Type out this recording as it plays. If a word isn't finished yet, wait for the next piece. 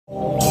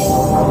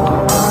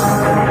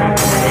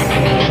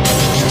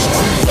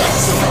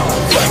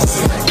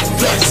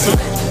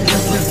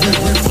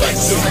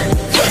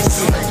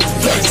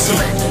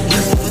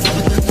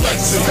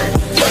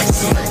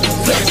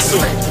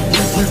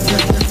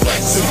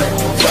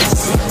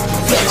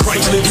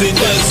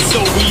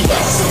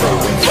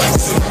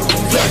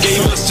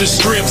extra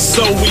strength,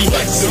 so we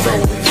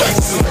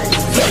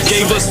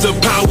gave us the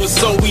power,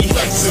 so we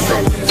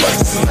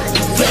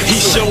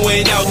he's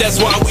showing out, that's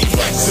why we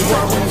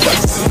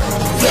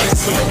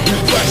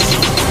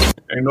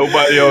ain't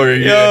nobody over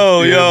here.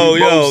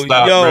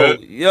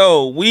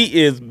 Yo, we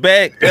is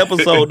back.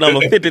 Episode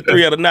number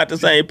 53 of the Not the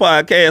Same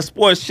Podcast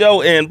Sports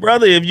Show. And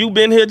brother, if you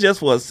been here just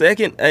for a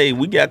second, hey,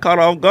 we got caught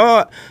off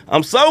guard.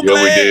 I'm so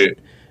glad. We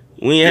did.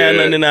 We ain't had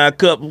nothing in our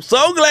cup. I'm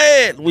so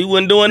glad we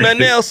wasn't doing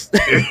nothing else.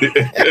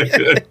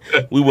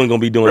 We wasn't gonna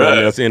be doing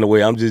nothing else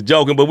anyway. I'm just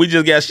joking, but we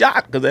just got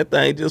shot because that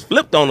thing just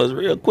flipped on us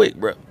real quick,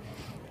 bro.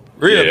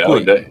 Real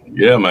quick.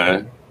 Yeah,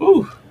 man.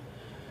 Whew.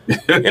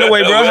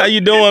 Anyway, bro, how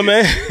you doing,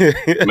 man?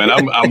 Man,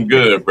 I'm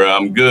good, bro.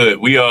 I'm good.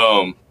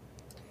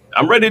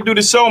 I'm ready to do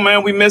the show,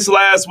 man. We missed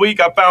last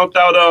week. I found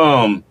out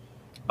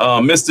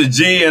Mr.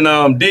 G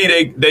and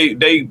D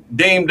they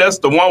deemed us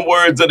the one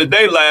words of the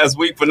day last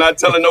week for not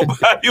telling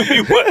nobody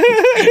we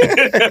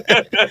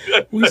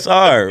We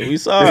sorry,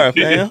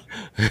 fam.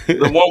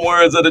 The one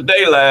words of the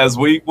day last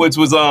week, which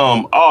was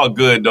all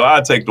good though.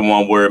 I take the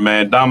one word,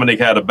 man. Dominic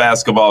had a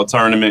basketball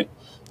tournament.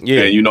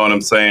 Yeah, and you know what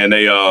I'm saying?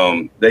 They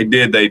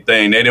did their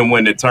thing. They didn't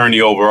win the tourney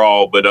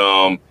overall, but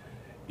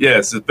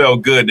yes, it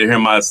felt good to hear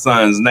my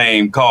son's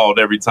name called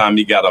every time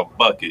he got a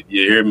bucket.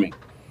 You hear me?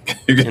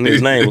 And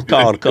his name was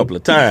called a couple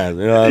of times.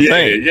 You know what I'm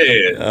saying?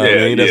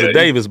 Yeah. That's a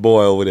Davis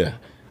boy over there.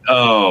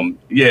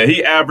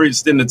 He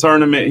averaged in the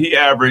tournament. He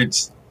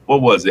averaged,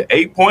 what was it,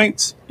 8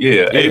 points?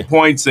 Yeah, 8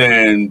 points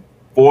and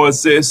 4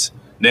 assists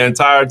the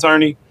entire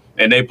tourney.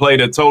 And they played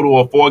a total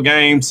of 4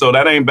 games, so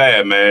that ain't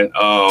bad, man.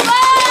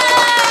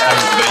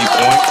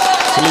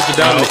 Salute to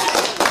Dominic.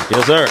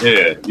 Yes, sir.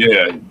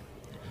 Yeah.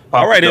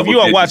 All right, if you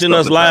are watching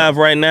us live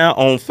right now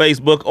on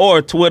Facebook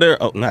or Twitter,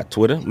 not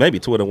Twitter, maybe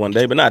Twitter one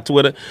day, but not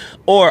Twitter,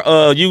 or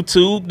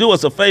YouTube, do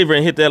us a favor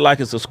and hit that like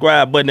and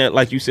subscribe button that,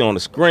 like you see on the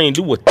screen.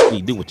 Do what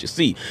you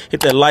see. Hit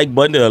that like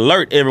button to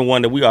alert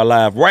everyone that we are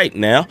live right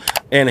now.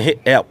 And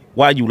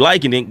while you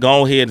liking it,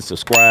 go ahead and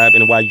subscribe.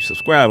 And while you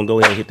subscribe, go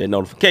ahead and hit that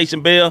notification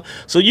bell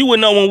so you will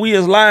know when we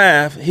is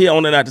live here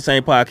on the Not the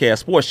Same Podcast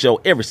Sports Show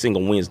every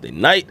single Wednesday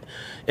night.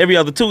 Every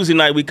other Tuesday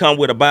night, we come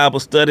with a Bible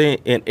study,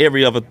 and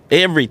every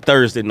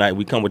Thursday night,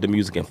 we come with the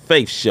Music and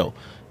Faith Show.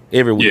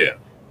 Every week.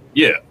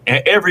 Yeah.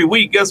 And every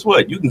week, guess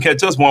what? You can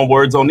catch us one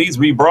words on these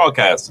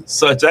rebroadcasts,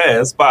 such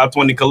as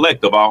 520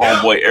 Collective, our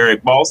homeboy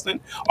Eric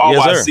Boston,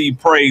 RYC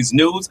Praise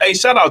News. Hey,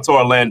 shout out to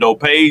Orlando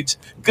Page.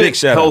 Good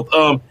shout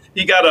out.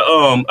 He got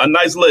a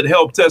nice little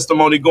help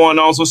testimony going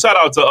on. So shout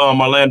out to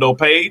Orlando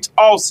Page.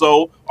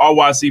 Also,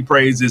 RYC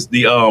Praise is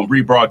the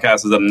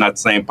rebroadcasters of the Not the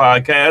Same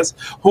Podcast.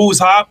 Who's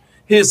Hop?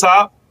 His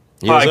Hop.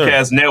 Yes,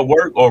 Podcast sir.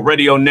 Network or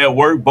Radio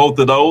Network, both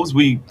of those.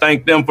 We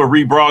thank them for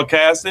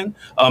rebroadcasting.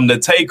 The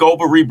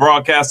Takeover,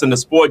 rebroadcasting the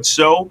sports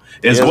show,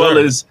 as well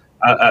as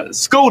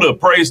Scooter,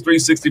 Praise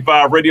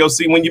 365 Radio.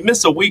 See, when you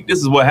miss a week, this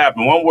is what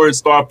happened. One word,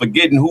 start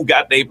forgetting who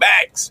got their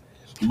backs.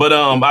 But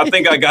I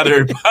think I got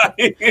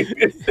everybody.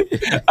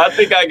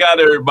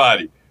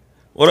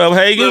 What up,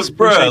 Hagens?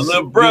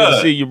 Little bruh. Good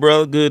to see you,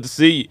 brother. Good to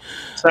see you.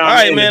 All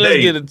right, man,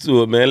 let's get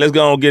into it, man. Let's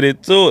go and get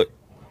into it.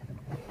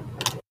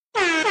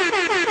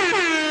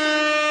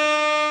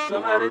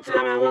 Somebody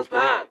tell me what's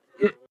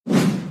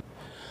poppin'.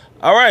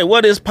 All right,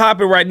 what is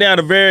popping right now?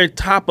 The very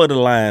top of the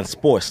line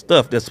sports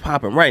stuff that's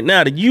popping right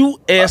now. The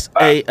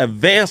USA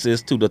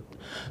advances to the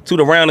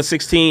round of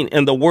 16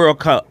 in the World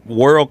Cup.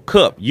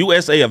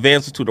 USA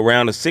advances to the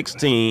round of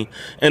 16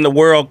 in the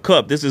World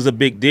Cup. This is a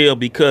big deal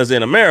because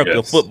in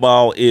America,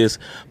 football is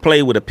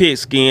played with a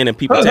pigskin and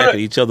people tackle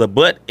each other.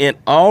 But in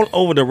all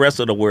over the rest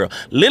of the world,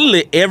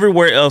 literally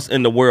everywhere else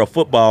in the world,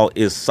 football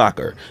is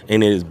soccer,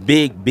 and it is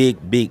big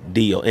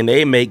deal. And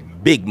they make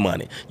big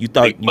money. You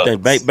think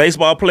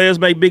baseball players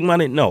make big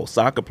money? No,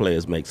 soccer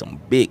players make some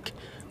big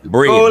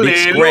bread, big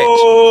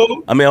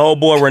scratch. I mean,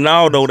 old boy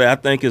Ronaldo, that I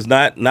think is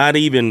not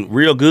even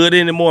real good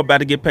anymore, about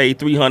to get paid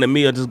 $300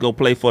 million just go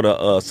play for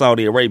the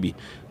Saudi Arabia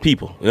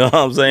people. You know what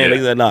I'm saying? They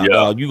said, nah,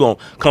 you gonna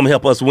come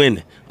help us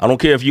win. I don't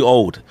care if you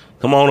old.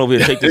 Come on over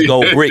here, take this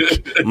gold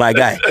brick, my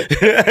guy.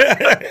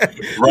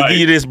 We'll give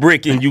you this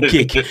brick and you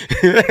kick. Prince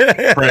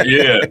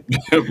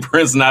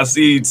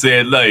Nassid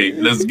said, "Hey,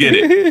 let's get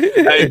it."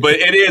 Hey, but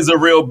it is a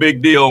real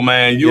big deal,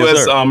 man.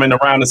 U.S. in the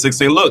round of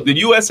 16. Look, the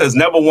U.S. has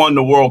never won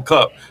the World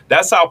Cup.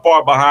 That's how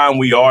far behind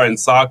we are in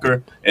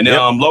soccer. And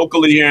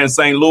locally here in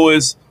St.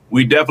 Louis,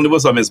 we definitely,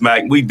 what's up, Miss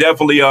Mac? We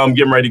definitely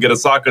getting ready to get a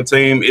soccer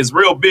team. It's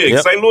real big.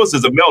 St. Louis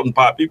is a melting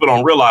pot. People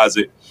don't realize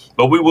it,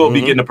 but we will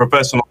be getting a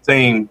professional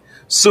team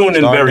soon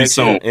and very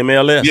soon.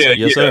 MLS.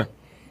 Yes, sir.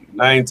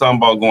 I ain't talking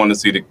about going to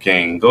see the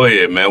King. Go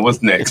ahead, man.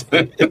 What's next?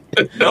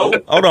 No.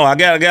 Hold on. I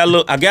got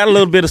a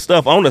little bit of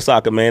stuff on the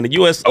soccer, man. The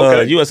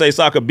USA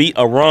Soccer beat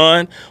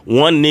Iran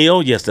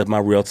 1-0. Yes, that's my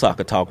real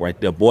soccer talk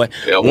right there, boy.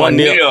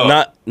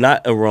 1-0.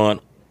 Not Iran.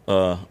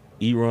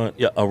 Iran?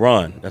 Yeah,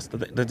 Iran.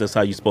 That's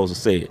how you're supposed to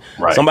say it.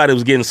 Right. Somebody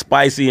was getting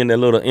spicy in their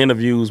little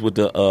interviews with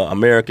the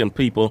American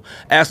people,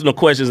 asking them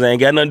questions that ain't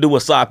got nothing to do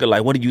with soccer.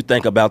 Like, what do you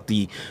think about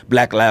the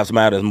Black Lives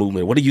Matter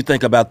movement? What do you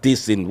think about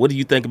this? And what do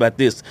you think about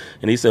this?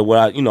 And he said,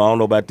 well, I don't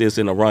know about this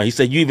in Iran. He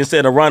said, you even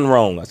said Iran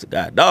wrong. I said,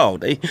 God,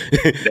 dog, they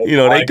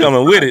they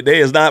coming with it. They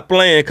is not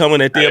playing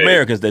coming at the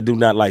Americans that do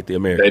not like the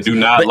Americans. They do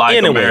not like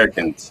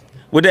Americans.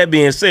 With that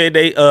being said,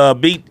 they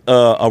beat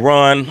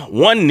Iran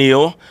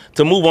 1-0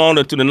 to move on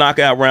to the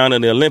knockout round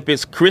in the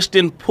Olympics.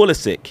 Christian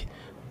Pulisic,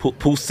 I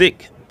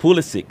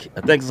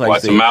think it's like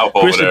Watch him out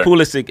over Christian there.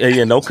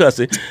 Pulisic, no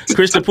cussing.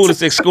 Christian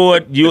Pulisic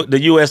scored the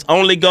U.S.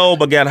 only goal,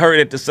 but got hurt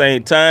at the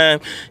same time.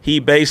 He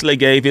basically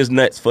gave his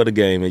nuts for the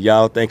game, and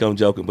y'all think I'm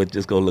joking, but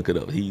just go look it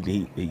up.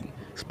 He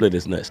split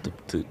his nuts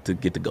to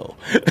get the goal.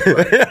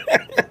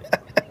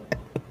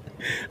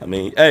 I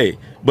mean, hey,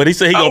 but he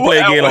said he gonna play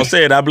again on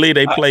Saturday. I believe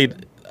they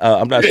played.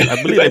 I'm not sure.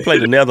 I believe they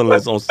played the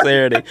Netherlands on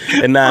Saturday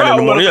at 9 in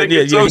the morning.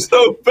 Yeah.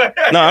 So bad.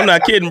 No, I'm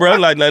not kidding, bro.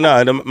 Like, no,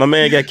 my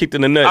man got kicked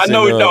in the nuts. I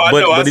know.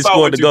 But I he saw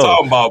scored what the you're goal.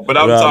 talking about, but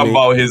I'm talking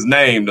about his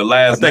name, the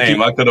last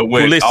name. I could have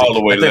went Pulisic. all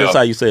the way I think down. that's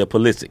how you say it,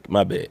 Pulisic.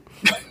 My bad.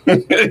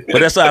 But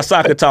that's our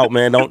soccer talk,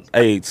 man.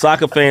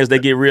 Soccer fans, they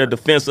get real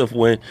defensive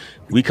when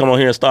we come on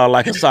here and start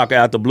liking soccer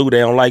out the blue. They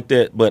don't like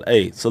that. But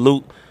hey,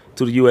 salute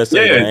to the USA,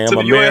 man. I'm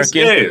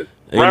American.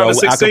 Round of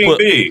 16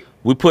 big.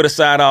 We put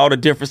aside all the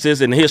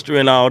differences in history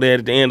and all that.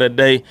 At the end of the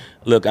day,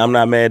 look, I'm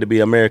not mad to be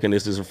American.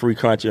 This is a free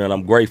country, and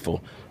I'm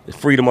grateful. It's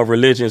freedom of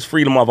religion, it's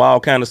freedom of all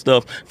kind of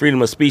stuff,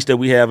 freedom of speech that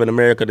we have in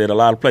America that a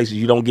lot of places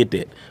you don't get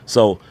that.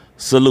 So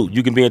salute.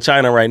 You can be in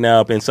China right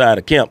now up inside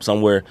a camp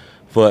somewhere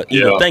for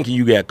even thinking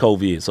you got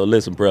COVID. So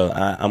listen, brother,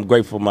 I'm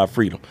grateful for my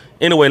freedom.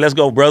 Anyway, let's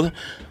go, brother.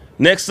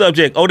 Next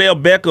subject, Odell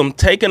Beckham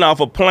taking off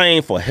a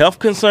plane for health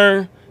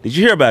concern. Did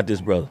you hear about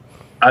this, brother?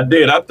 I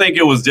did. I think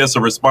it was just a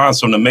response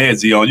from the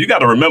meds he on. You got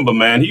to remember,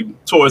 man, he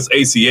tore his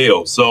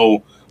ACL.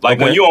 So,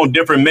 when you're on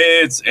different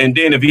meds, and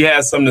then if he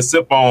has something to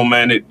sip on,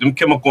 man, them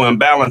chemical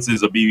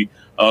imbalances will be,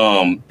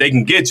 they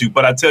can get you.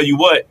 But I tell you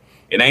what,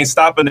 it ain't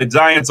stopping the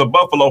Giants or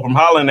Buffalo from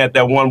hollering at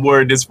that one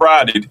word this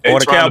Friday. Or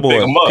the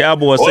Cowboys.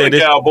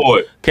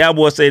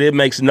 Cowboys said it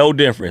makes no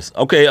difference.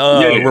 Okay,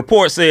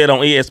 report said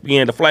on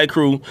ESPN the flight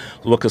crew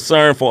were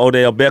concerned for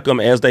Odell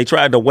Beckham as they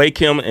tried to wake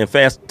him and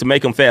to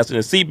make him fasten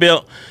his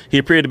seatbelt. He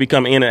appeared to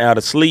become in and out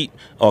of sleep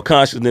or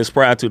consciousness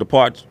prior to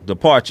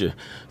departure.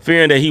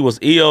 Fearing that he was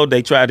ill,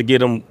 they tried to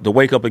get him to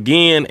wake up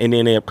again, and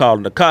then they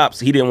called the cops.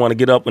 He didn't want to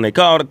get up when they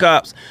called the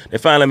cops. They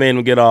finally made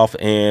him get off,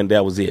 and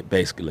that was it,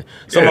 basically.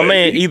 So my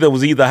man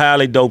was either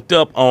highly doped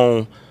up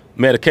on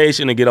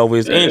medication to get over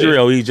his injury,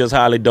 or he's just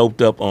highly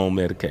doped up on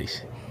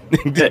medication.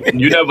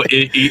 You never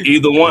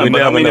either one.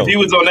 But I mean, if he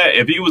was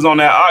on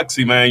that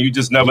oxy, man, you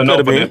just never know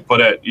for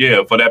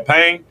that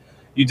pain.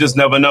 You just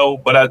never know.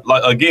 But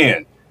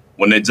again,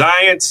 when the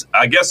Giants,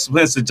 I guess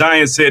since the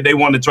Giants said they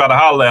wanted to try to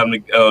holler at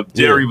him,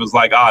 Jerry was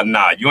like,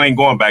 nah, you ain't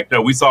going back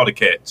there. We saw the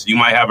catch. You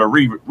might have a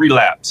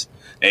relapse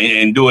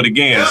and do it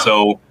again.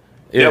 So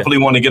definitely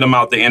want to get him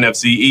out the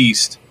NFC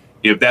East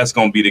if that's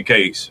going to be the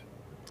case.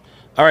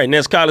 All right,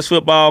 next college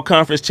football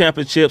conference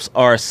championships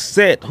are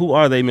set. Who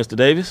are they, Mr.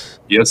 Davis?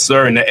 Yes,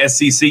 sir. In the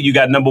SEC, you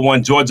got number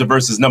 1 Georgia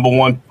versus number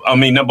 14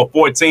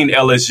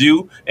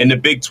 LSU. In the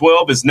Big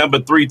 12, it's number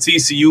 3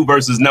 TCU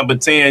versus number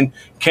 10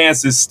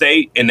 Kansas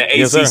State. In the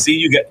ACC,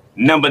 you got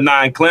number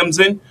 9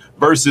 Clemson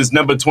versus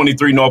number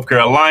 23 North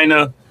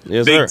Carolina.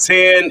 Yes, Big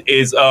sir. 10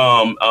 is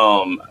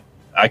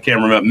I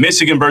can't remember.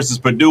 Michigan versus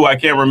Purdue. I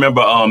can't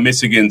remember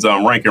Michigan's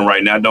ranking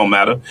right now. It don't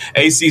matter.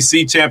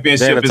 ACC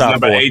championship is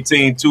number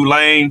 18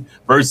 Tulane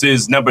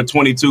versus number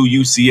 22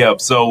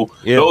 UCF. So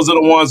those are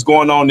the ones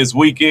going on this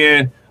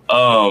weekend.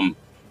 I'm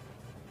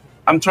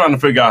trying to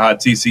figure out how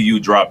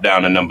TCU dropped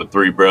down to number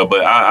 3, bro.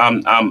 But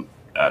I'm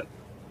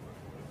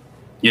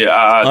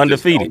undefeated.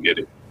 Just don't get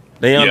it.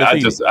 They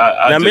undefeated.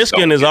 Now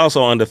Michigan is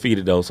also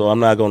undefeated though, so I'm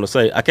not going to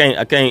say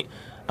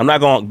I'm not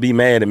going to be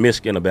mad at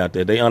Michigan about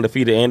that. They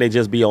undefeated and they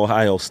just beat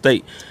Ohio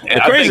State. The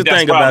crazy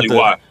thing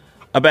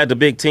about the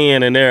Big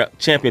Ten and their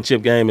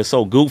championship game is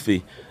so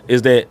goofy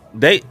is that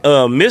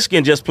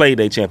Michigan just played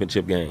their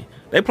championship game.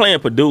 They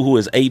playing Purdue, who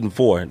is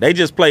 8-4. They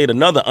just played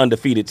another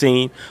undefeated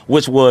team,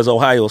 which was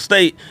Ohio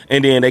State,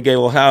 and then they gave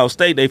Ohio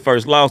State their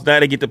first loss. Now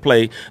they get to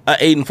play an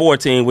 8-4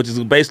 team, which is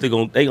basically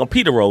gonna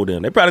Peter roll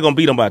them. They're probably gonna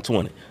beat them by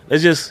 20. They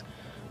should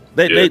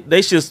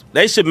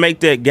make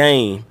that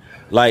game.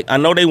 Like, I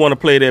know they want to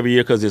play it every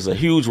year because it's a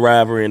huge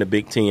rivalry in the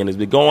Big Ten. It's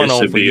been going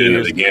on for years. In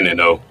the beginning,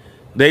 though.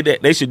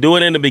 They should do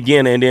it in the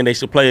beginning, and then they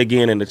should play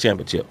again in the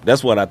championship.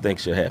 That's what I think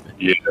should happen.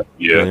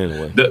 Yeah.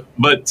 Anyway.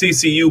 But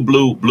TCU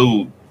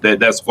blew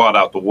that squad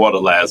out the water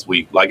last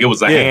week. Like, it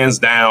was a hands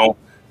down.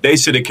 They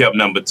should have kept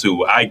number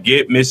 2. I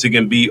get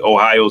Michigan beat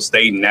Ohio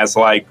State, and that's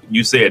like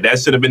you said, that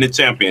should have been the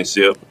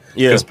championship.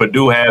 Because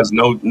Purdue has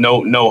no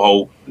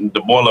hope.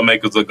 The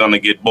Boilermakers are going to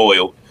get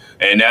boiled,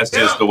 and that's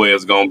just the way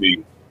it's going to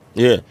be.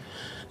 Yeah.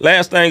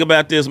 Last thing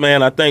about this,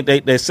 man, I think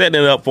they're setting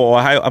it up for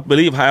Ohio. I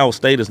believe Ohio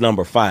State is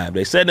number 5.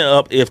 They're setting it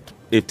up if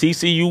if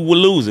TCU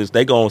loses,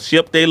 they gonna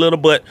ship their little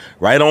butt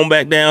right on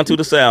back down to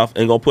the South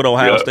and gonna put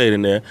Ohio State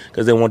in there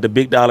because they want the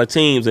big dollar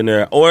teams in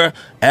there. Or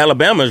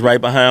Alabama's right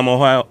behind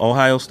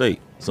Ohio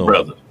State. So,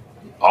 brother,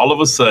 all of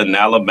a sudden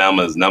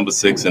Alabama is number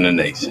 6 in the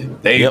nation.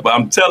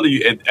 I'm telling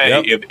you,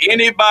 if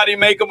anybody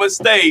make a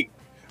mistake,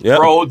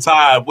 Roll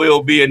Tide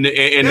will be in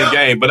the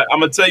game. But I'm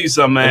gonna tell you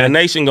something, man. And the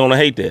nation gonna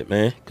hate that,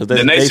 man, because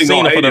they've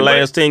seen it for the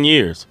last 10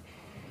 years.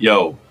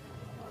 Yo,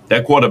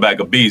 that quarterback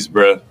a beast,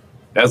 bro.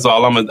 That's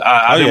all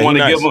I didn't want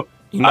to give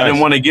him. I didn't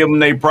want to give him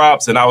their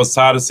props, and I was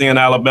tired of seeing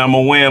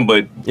Alabama win.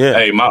 But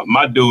hey,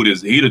 my dude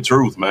he the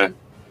truth, man.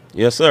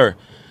 Yes, sir.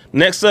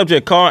 Next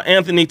subject: Karl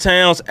Anthony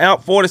Towns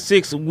out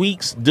 46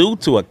 weeks due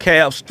to a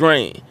calf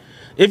strain.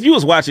 If you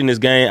was watching this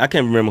game, I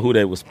can't remember who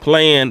they was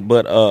playing,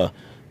 but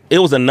it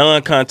was a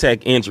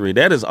non-contact injury.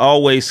 That is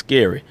always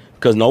scary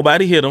because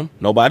nobody hit him,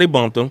 nobody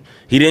bumped him.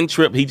 He didn't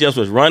trip. He just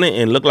was running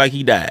and looked like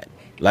he died,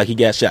 like he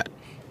got shot.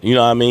 You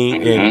know what I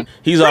mean? Mm-hmm. And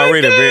he's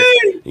already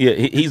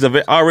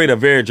already a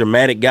very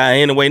dramatic guy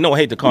anyway. No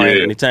hate to Karl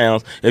Anthony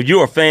Towns. If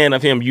you're a fan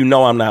of him, you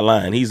know I'm not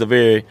lying. He's a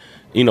very,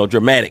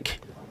 dramatic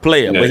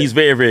player, but he's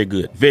very, very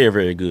good. Very,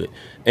 very good.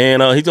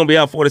 And he's going to be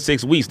out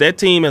 46 weeks. That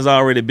team has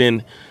already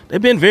been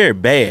very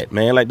bad,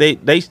 man. Like they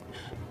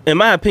in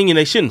my opinion,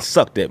 they shouldn't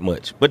suck that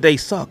much, but they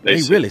suck.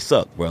 They really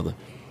suck, brother.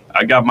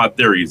 I got my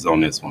theories on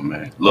this one,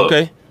 man. Look.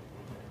 Okay.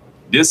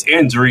 This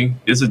injury,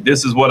 this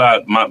is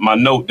what my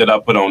note that I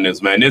put on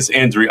this, man. This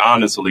injury,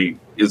 honestly,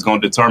 is going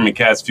to determine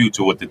Cat's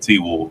future with the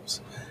T-Wolves.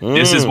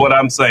 This is what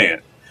I'm saying.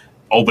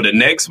 Over the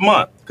next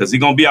month, because he's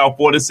going to be out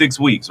 4 to 6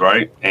 weeks,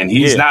 right? And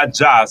he's not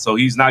Ja, so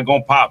he's not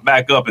going to pop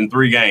back up in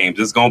 3 games.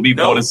 It's going to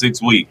be 4 to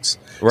 6 weeks.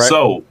 Right.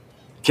 So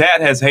Cat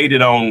has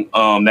hated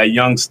on that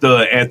young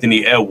stud,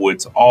 Anthony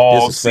Edwards,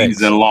 all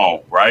season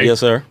long, right?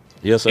 Yes, sir.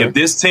 Yes, sir. If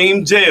this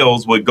team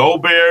gels with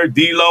Gobert,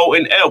 D'Lo,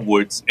 and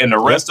Edwards and the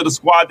rest of the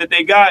squad that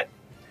they got,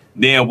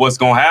 then what's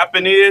going to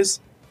happen is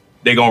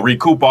they're going to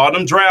recoup all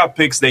them draft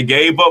picks they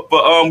gave up for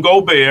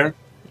Gobert.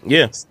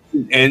 Yeah.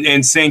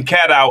 And send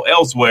Cat out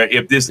elsewhere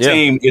if this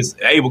team is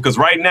able. Because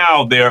right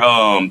now they're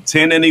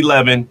 10 and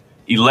 11,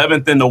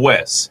 11th in the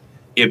West.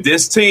 If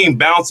this team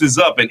bounces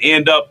up and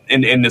end up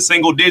in the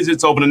single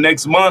digits over the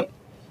next month,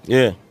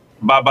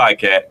 bye-bye,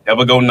 Cat. Have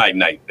a go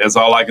night-night. That's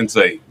all I can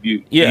say.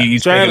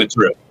 He's taking a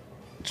trip.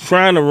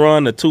 Trying to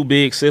run a too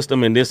big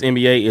system in this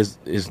NBA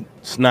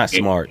is not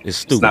smart. It's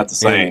stupid. It's not the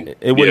same. And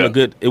it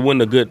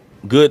wasn't a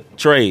good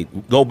trade.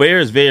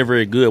 Gobert is very,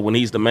 very good when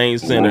he's the main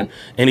center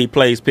and he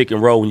plays pick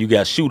and roll when you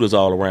got shooters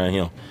all around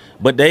him.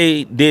 But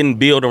they didn't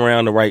build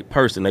around the right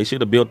person. They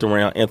should have built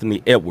around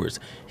Anthony Edwards.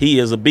 He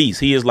is a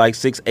beast. He is like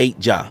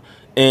 6'8" Ja.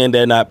 And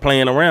they're not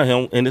playing around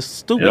him, and it's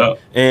stupid. Yeah.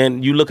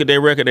 And you look at their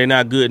record, they're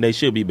not good, and they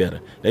should be better.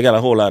 They got a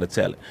whole lot of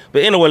talent.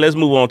 But anyway, let's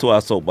move on to our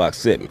soapbox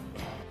segment.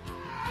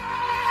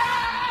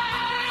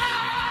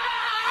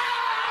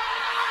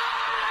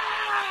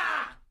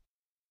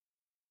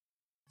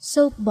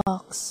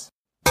 Soapbox.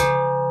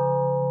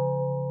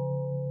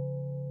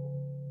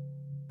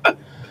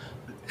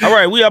 All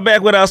right, we are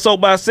back with our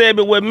soapbox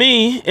segment with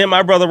me and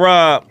my brother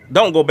Rob.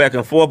 Don't go back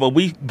and forth, but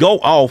we go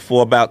off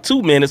for about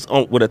 2 minutes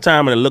with a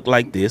timer that look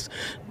like this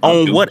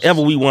on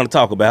whatever we want to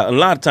talk about. And a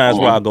lot of times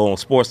where I go on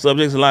sports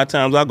subjects, a lot of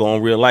times I go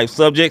on real life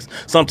subjects.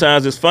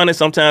 Sometimes it's funny,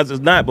 sometimes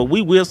it's not, but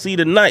we will see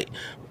tonight.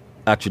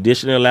 I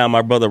traditionally allow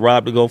my brother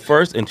Rob to go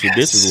first, and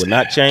traditions will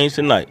not change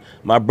tonight.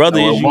 My brother,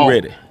 is you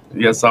ready?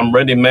 Yes, I'm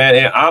ready, man.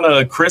 In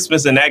honor of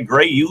Christmas and that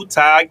great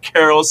Utah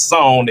Carol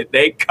song that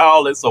they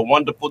call It's a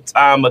Wonderful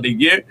Time of the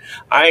Year,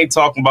 I ain't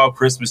talking about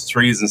Christmas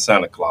trees and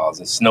Santa Claus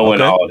and snow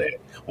and all that.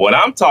 What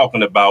I'm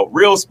talking about,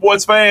 real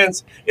sports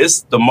fans,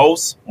 it's the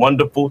most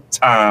wonderful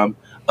time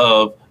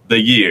of the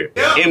year.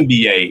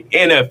 NBA,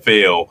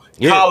 NFL,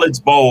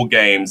 college bowl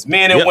games,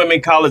 men and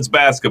women college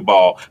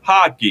basketball,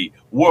 hockey,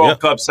 World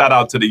Cup. Shout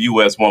out to the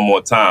U.S. one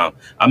more time.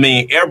 I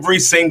mean, every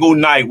single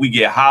night we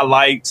get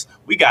highlights.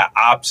 We got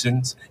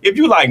options. If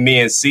you like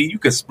me and see, you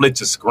can split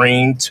your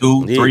screen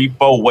 2, 3,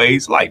 4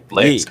 ways like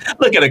Flex.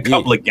 Look at a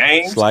couple of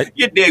games.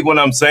 You dig what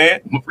I'm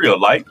saying? Real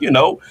life,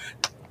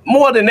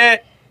 More than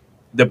that,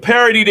 the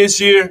parity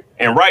this year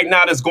and right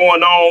now that's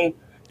going on,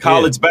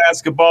 college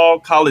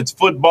basketball, college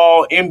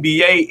football,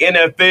 NBA,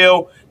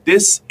 NFL,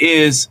 this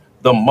is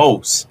the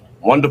most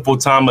wonderful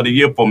time of the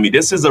year for me.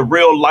 This is a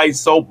real light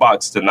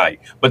soapbox tonight.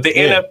 But the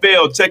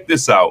NFL, check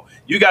this out.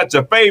 You got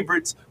your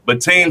favorites, but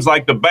teams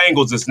like the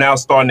Bengals is now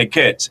starting to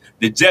catch.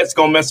 The Jets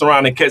going to mess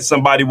around and catch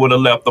somebody with a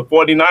left. The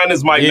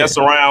 49ers might mess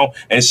around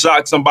and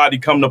shock somebody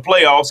come to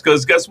playoffs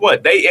because guess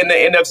what? They in the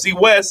NFC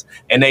West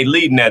and they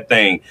leading that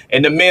thing.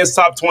 And the men's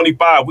top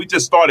 25, we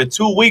just started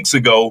 2 weeks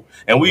ago,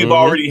 and we've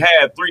already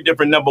had 3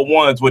 different number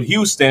ones with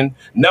Houston,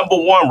 number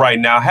 1 right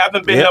now.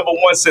 Haven't been number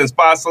 1 since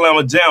Phi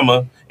Slama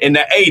Jama in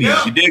the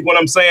 80s. You dig what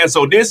I'm saying?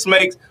 So this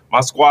makes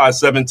my squad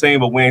 17,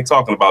 but we ain't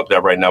talking about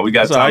that right now. We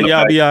got time to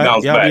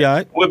bounce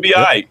back. We'll be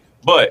all right.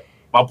 But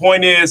my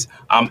point is,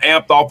 I'm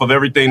amped off of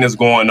everything that's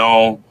going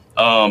on.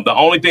 The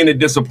only thing that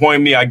disappointed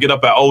me, I get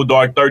up at old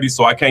dark 30,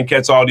 so I can't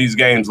catch all these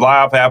games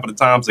live. Half of the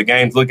times the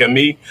games look at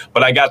me,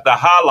 but I got the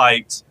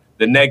highlights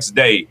the next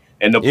day.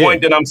 And the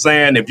point that I'm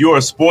saying, if you're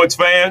a sports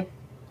fan,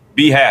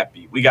 be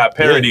happy. We got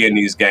parity in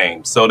these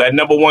games. So that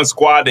number one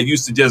squad that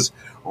used to just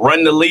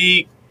run the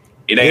league,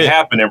 it ain't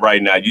happening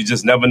right now. You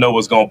just never know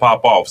what's going to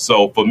pop off.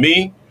 So for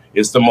me,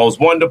 it's the most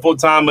wonderful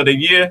time of the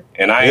year.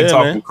 And I ain't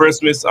talking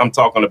Christmas. I'm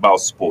talking about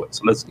sports.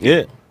 Let's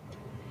get it.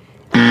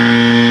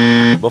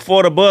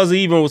 Before the buzzer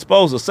even was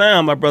supposed to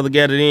sound, my brother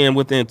got it in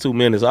within 2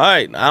 minutes. All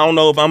right, I don't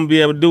know if I'm going to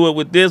be able to do it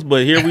with this,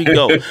 but here we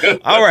go.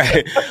 All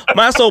right,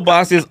 my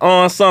soapbox is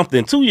on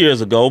something. 2 years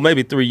ago,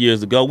 maybe 3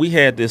 years ago, we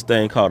had this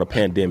thing called a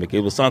pandemic. It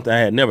was something I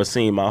had never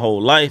seen my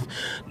whole life.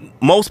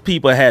 Most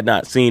people had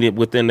not seen it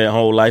within their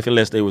whole life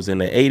unless they was in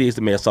their 80s.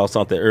 They may have saw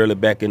something early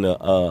back in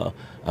the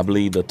I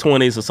believe the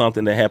 20s or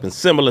something that happened,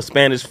 similar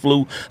Spanish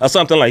flu or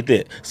something like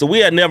that. So we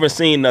had never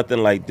seen nothing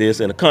like this,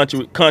 and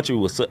the country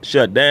was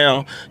shut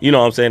down. You know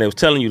what I'm saying? They was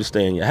telling you to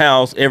stay in your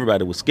house.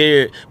 Everybody was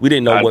scared. We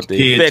didn't know what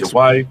the effects.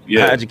 Hide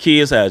your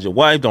kids, hide your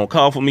wife. Don't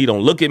call for me.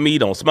 Don't look at me.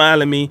 Don't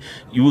smile at me.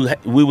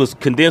 We was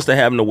condensed to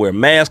having to wear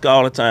masks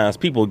all the time.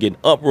 People were getting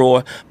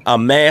uproar. Our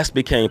mask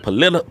became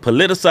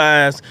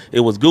politicized. It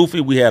was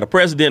goofy. We had a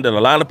president that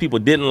a lot of people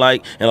didn't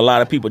like, and a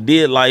lot of people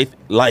did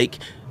like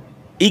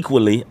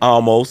equally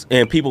almost,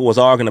 and people was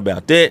arguing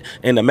about that,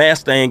 and the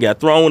mask thing got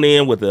thrown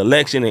in with the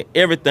election, and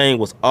everything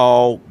was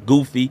all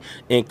goofy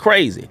and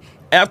crazy.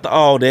 After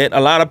all that, a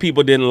lot of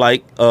people didn't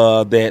like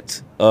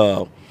that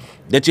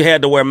you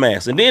had to wear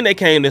masks, and then they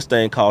came this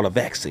thing called a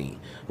vaccine,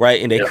 right?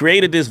 And they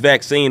created this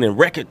vaccine in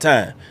record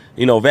time.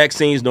 You know,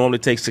 vaccines normally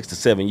take 6 to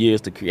 7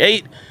 years to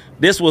create.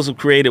 This was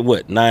created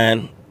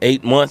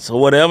 8 months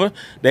or whatever.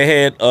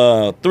 They had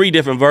 3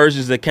 different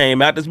versions that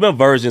came out. There's been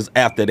versions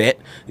after that,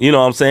 you know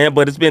what I'm saying?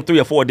 But it's been 3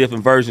 or 4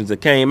 different versions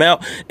that came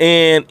out.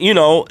 And, you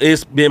know,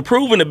 it's been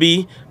proven to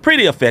be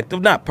pretty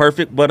effective. Not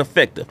perfect, but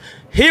effective.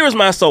 Here is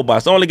my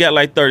soapbox. I only got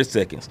like 30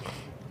 seconds.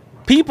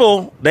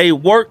 People, they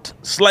worked,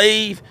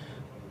 slave,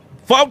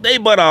 fought their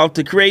butt off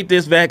to create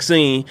this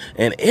vaccine,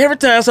 and every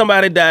time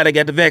somebody died, they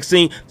got the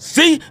vaccine.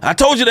 See, I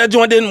told you that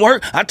joint didn't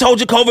work. I told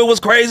you COVID was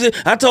crazy.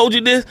 I told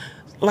you this.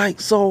 Like,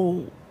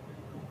 so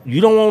you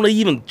don't want to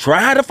even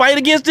try to fight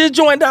against this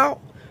joint, dog?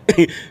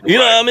 You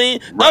know what I mean?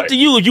 Up to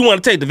you if you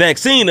want to take the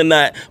vaccine or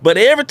not. But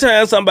every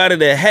time somebody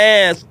that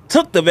has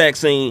took the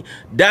vaccine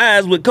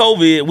dies with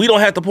COVID, we don't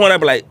have to point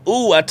out like,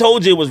 ooh, I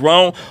told you it was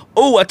wrong.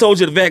 Ooh, I told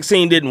you the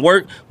vaccine didn't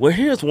work. Well,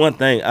 here's one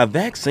thing. A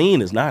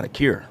vaccine is not a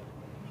cure.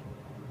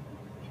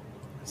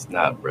 It's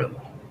not,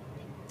 brother.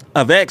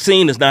 A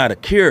vaccine is not a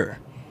cure.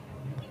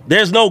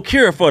 There's no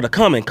cure for the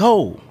common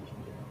cold.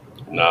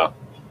 No.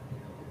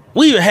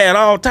 We've had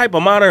all type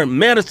of modern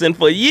medicine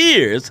for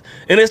years,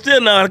 and it's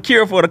still not a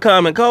cure for the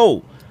common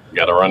cold. You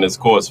got to run this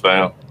course,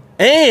 fam.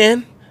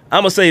 And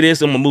I'm going to say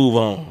this and I'm going to move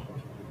on.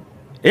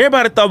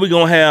 Everybody thought we were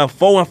going to have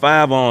 4 and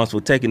 5 arms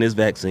for taking this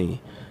vaccine.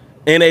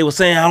 And they were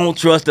saying, I don't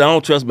trust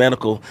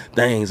medical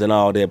things and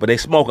all that, but they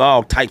smoke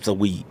all types of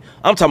weed.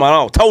 I'm talking about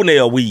all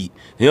toenail weed.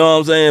 You know what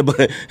I'm saying?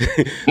 But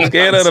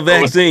scared of the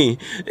vaccine.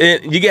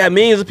 And you got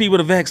millions of people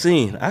the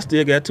vaccine. I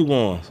still got 2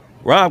 arms.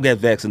 Rob got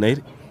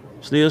vaccinated.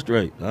 Still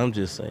straight. I'm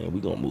just saying,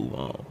 we're going to move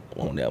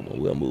on that one.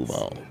 We'll move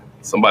on.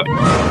 Somebody.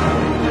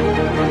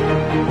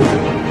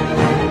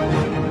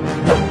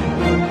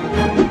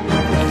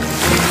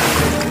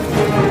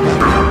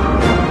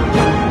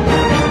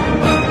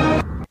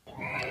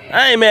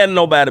 I ain't mad at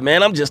nobody,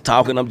 man. I'm just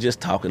talking.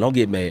 Don't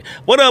get mad.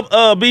 What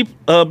up,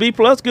 B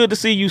plus? Good to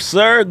see you,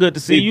 sir. Good to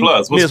see you,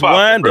 Miss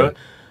Winder.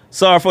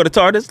 Sorry for the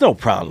tardiness. No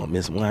problem,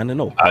 Miss Winder.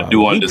 No problem. I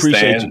do understand. We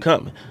appreciate you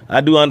coming.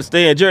 I do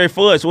understand. Jerry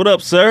Fudge, what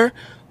up, sir?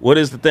 What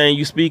is the thing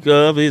you speak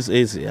of? You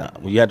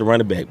have to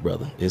run it back,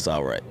 brother. It's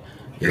all right.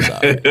 It's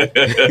all right.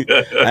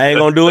 I ain't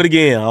gonna do it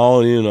again. I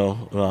don't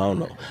know.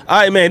 All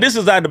right, man. This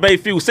is our debate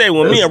fuel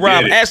segment when me and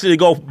Rob actually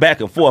go back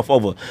and forth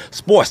over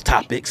sports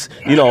topics,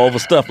 over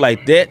stuff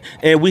like that.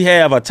 And we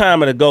have a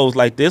timer that goes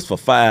like this for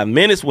 5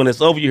 minutes. When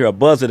it's over, you hear a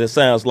buzzer that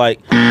sounds like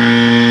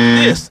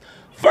this.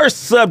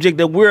 First subject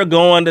that we're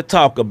going to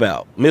talk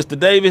about. Mr.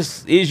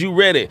 Davis, is you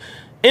ready?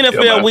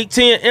 NFL Week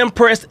 10,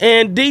 impressed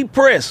and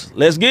depressed.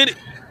 Let's get it.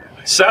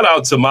 Shout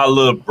out to my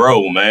little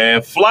bro,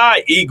 man.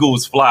 Fly,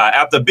 Eagles, fly.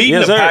 After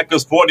beating the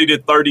Packers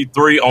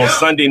 40-33 on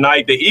Sunday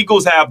night, the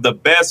Eagles have the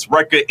best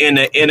record in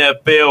the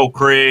NFL,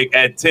 Craig,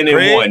 at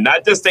 10-1.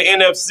 Not just the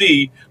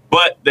NFC,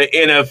 but the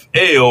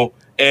NFL.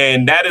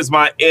 And that is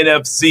my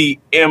NFC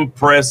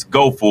impress.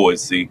 Go for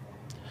it, see.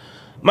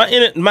 My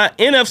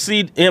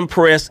NFC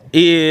impress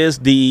is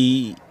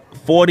the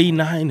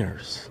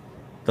 49ers.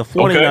 The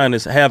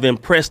 49ers have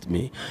impressed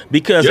me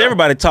because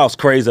everybody talks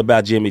crazy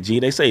about Jimmy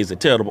G. They say he's a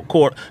terrible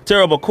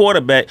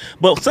quarterback.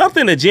 But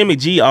something that Jimmy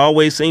G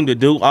always seemed to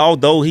do,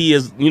 although he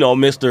is,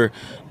 Mr.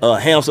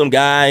 Handsome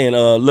guy and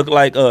look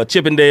like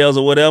Chippendales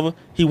or whatever,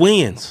 he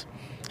wins.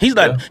 He's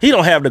not. He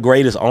don't have the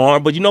greatest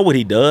arm, but you know what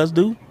he does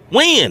do?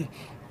 Win.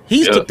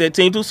 He's took that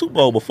team to a Super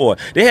Bowl before.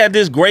 They had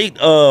this great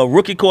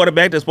rookie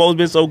quarterback that's supposed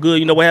to be so good.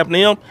 You know what happened to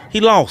him? He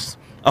lost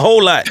a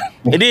whole lot,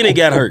 and then he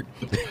got hurt.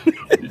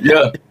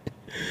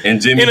 And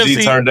Jimmy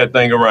G turned that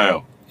thing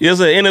around. Yes,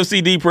 sir.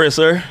 NFC depress,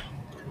 sir.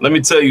 Let me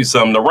tell you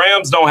something. The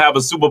Rams don't have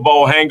a Super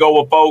Bowl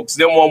hangover, folks.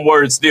 Them one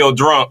word, still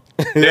drunk.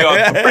 They are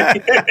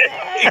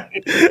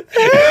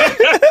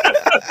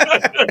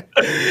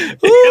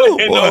Ooh,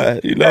 boy,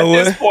 you know at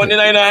what? this point, it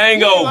ain't a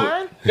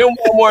hangover. Them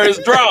one word is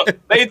drunk.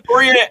 They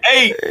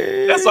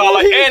 3-8. That's all.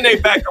 And they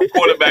backup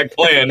quarterback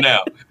playing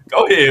now.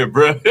 Go ahead,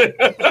 bro.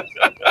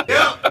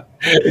 That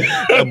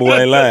boy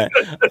ain't lying.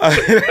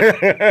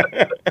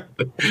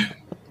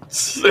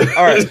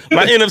 All right,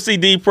 my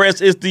NFC depress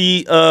is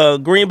the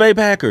Green Bay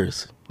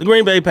Packers. The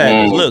Green Bay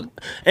Packers.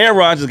 Look, Aaron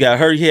Rodgers got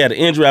hurt. He had an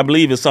injury. I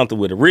believe it's something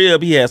with a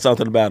rib. He had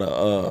something about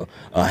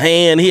a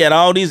hand. He had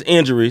all these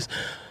injuries,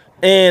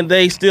 and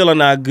they still are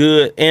not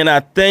good. And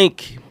I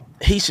think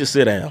he should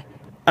sit down.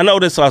 I know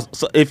this.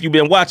 If you've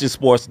been watching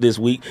sports this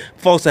week,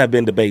 folks have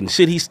been debating,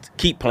 should he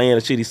keep playing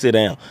or should he sit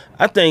down?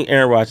 I think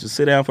Aaron Rodgers should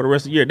sit down for the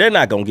rest of the year. They're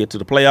not going to get to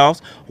the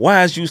playoffs.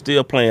 Why is you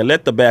still playing?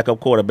 Let the backup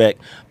quarterback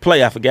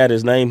play. I forgot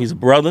his name. He's a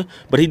brother,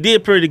 but he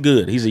did pretty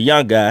good. He's a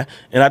young guy,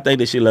 and I think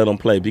they should let him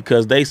play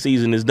because their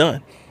season is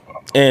done.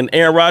 And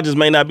Aaron Rodgers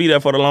may not be there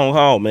for the long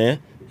haul, man.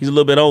 He's a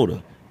little bit older,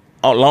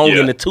 long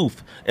in the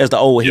tooth, as the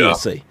old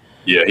heads say.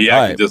 Yeah, he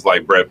acted just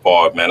like Brett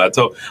Favre, man.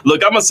 Look,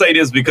 I'm gonna say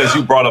this because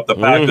you brought up the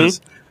Packers.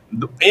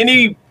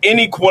 Any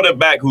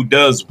quarterback who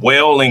does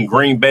well in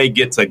Green Bay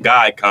gets a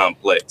guy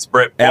complex.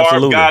 Brett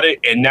Favre got it,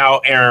 and now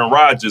Aaron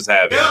Rodgers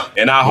have it.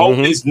 And I hope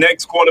this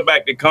next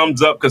quarterback that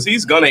comes up, because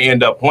he's going to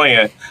end up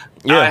playing,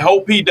 I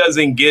hope he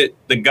doesn't get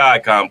the guy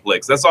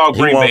complex. That's all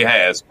Green Bay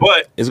has.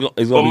 But it's going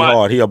to be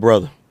hard. He a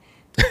brother.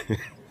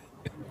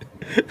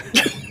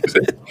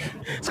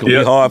 It's going to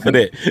be hard for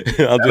that.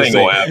 I'm just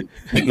saying.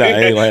 Nah,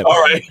 it ain't going to happen.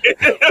 All right.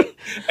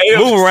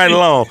 Moving right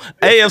along.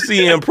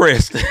 AFC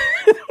impressed.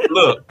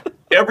 Look.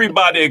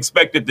 Everybody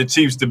expected the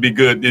Chiefs to be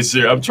good this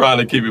year. I'm trying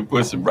to keep it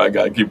pushing, bro. I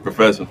got to keep it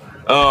professional.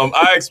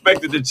 I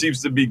expected the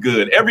Chiefs to be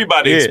good.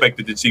 Everybody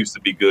expected the Chiefs to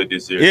be good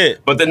this year. Yeah.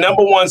 But the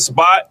number one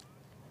spot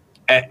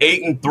at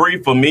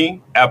 8-3 for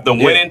me, after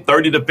winning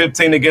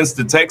 30-15 against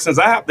the Texans,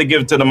 I have to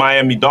give it to the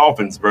Miami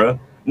Dolphins, bro.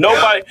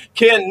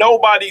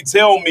 Nobody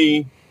tell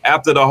me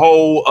after the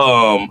whole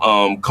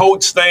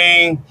coach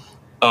thing,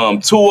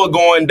 Tua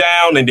going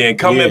down and then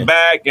coming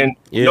back, and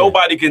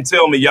nobody can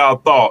tell me y'all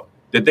thought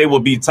that they will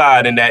be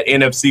tied in that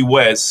NFC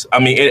West,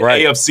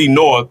 AFC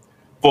North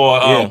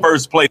for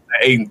first place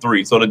at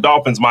 8-3. So the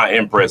Dolphins might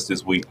impress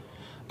this week.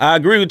 I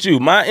agree with you.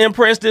 My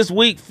impress this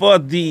week for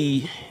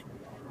the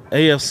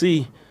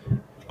AFC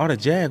are the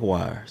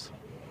Jaguars.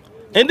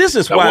 And this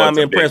is why I'm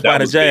impressed by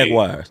the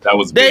Jaguars.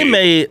 They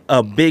made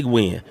a big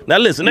win. Now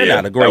listen, they're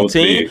not a great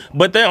team,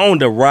 but they're on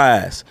the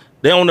rise.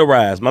 They're on the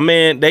rise. My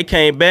man, they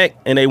came back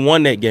and they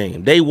won that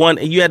game. They won,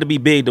 and you had to be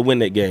big to win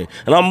that game.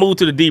 And I'll move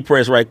to the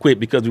depress right quick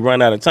because we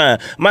run out of time.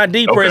 My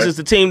depress is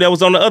the team that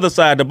was on the other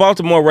side, the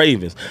Baltimore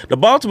Ravens. The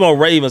Baltimore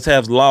Ravens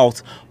have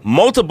lost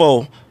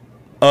multiple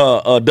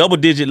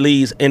double-digit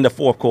leads in the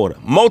fourth quarter.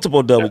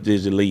 Multiple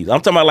double-digit leads.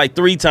 I'm talking about like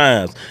 3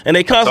 times. And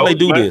they constantly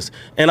do this.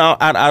 And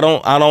I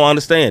don't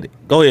understand it.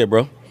 Go ahead,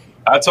 bro.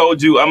 I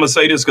told you, I'm going to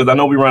say this because I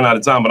know we run out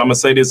of time, but I'm going to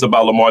say this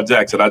about Lamar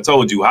Jackson. I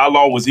told you, how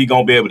long was he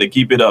going to be able to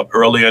keep it up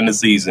earlier in the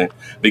season?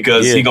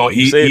 Because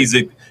he's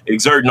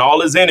exerting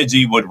all his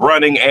energy with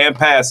running and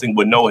passing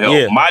with no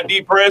help. My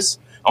depress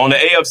on the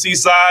AFC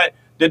side,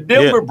 the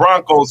Denver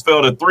Broncos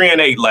fell to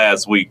 3-8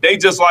 last week. They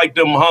just like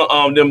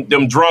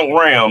them drunk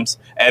Rams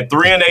at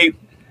 3-8,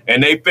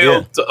 and they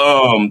fell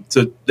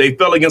they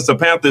fell against the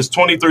Panthers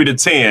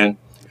 23-10.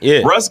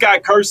 Russ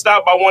got cursed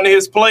out by one of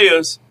his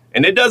players.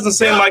 And it doesn't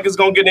seem like it's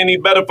going to get any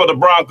better for the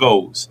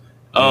Broncos.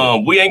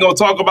 We ain't going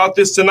to talk about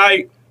this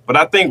tonight, but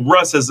I think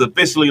Russ has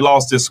officially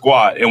lost his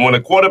squad. And when a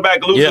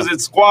quarterback loses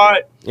his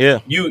squad,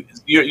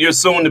 you're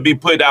soon to be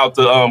put out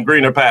to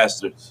greener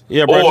pastures.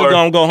 Yeah, bro, just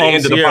going to go home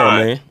to Sierra,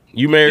 man.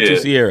 You married to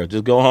Sierra.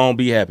 Just go home,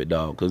 be happy,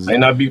 dog. Because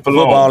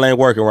football ain't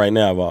working right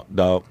now,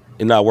 dog.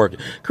 It's not working.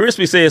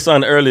 Crispy said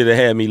something earlier that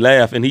had me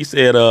laugh, and he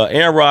said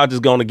Aaron Rodgers is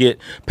going to get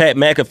Pat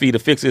McAfee to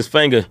fix his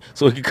finger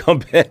so he can come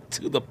back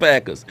to the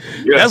Packers.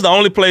 That's the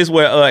only place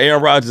where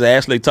Aaron Rodgers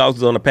actually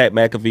talks on the Pat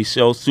McAfee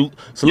show.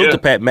 Salute to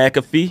Pat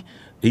McAfee.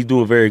 He's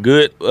doing very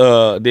good.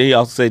 Then he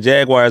also said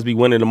Jaguars be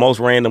winning the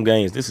most random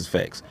games. This is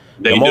facts.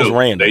 Most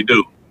random. They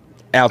do.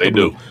 Out the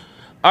blue.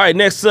 All right,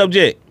 next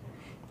subject.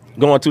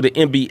 Going to the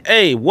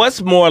NBA. What's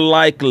more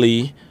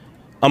likely...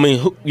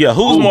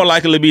 who's more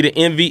likely to be the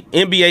NBA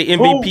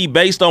MVP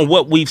based on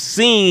what we've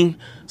seen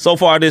so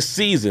far this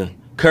season?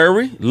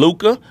 Curry,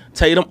 Luka,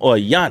 Tatum, or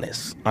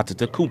Giannis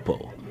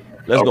Antetokounmpo?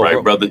 Let's go,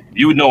 right, brother.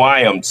 You know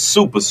I am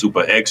super,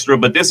 super extra,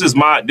 but this is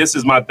my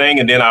thing,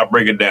 and then I'll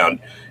break it down.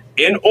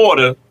 In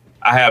order,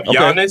 I have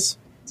Giannis,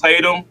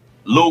 Tatum,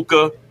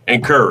 Luka,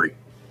 and Curry.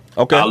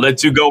 Okay. I'll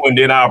let you go, and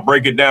then I'll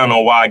break it down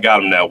on why I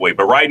got them that way.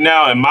 But right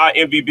now, in my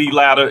MVP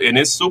ladder, and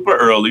it's super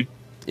early,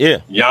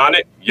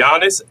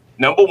 Giannis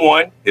number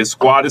 1, his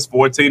squad is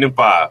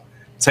 14-5.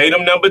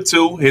 Tatum number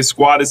 2, his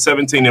squad is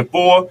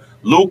 17-4.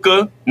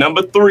 Luka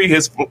number 3,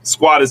 his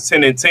squad is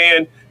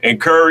 10-10, and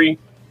Curry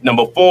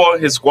number 4,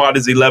 his squad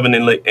is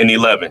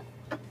 11-11.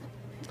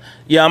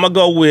 Yeah, I'm gonna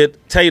go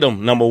with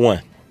Tatum number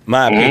 1.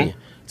 My opinion.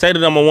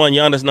 Tatum number 1,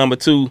 Giannis number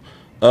 2.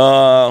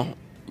 Curry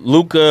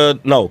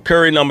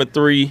number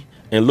 3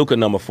 and Luka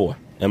number 4,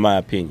 in my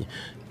opinion.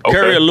 Okay.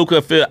 Curry and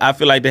Luka, I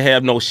feel like they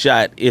have no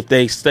shot if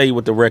they stay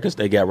with the records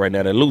they got right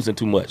now. They're losing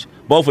too much.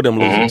 Both of them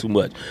losing too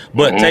much.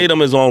 But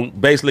Tatum is on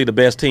basically the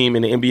best team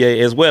in the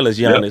NBA as well as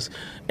Giannis. Yep.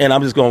 And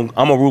I'm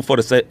gonna root for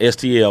the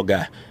STL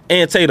guy.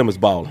 And Tatum is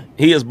balling.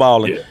 He is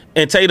balling. Yeah.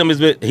 And Tatum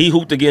he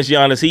hooped against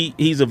Giannis.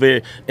 He's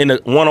a in the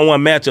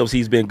one-on-one matchups,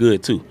 he's been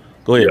good too.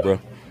 Go ahead,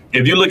 bro.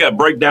 If you look at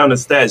breakdown the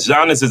stats,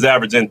 Giannis is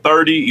averaging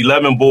 30,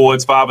 11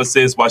 boards, 5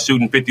 assists while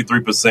shooting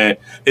 53%.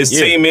 His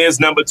team is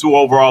number 2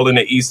 overall in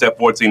the East at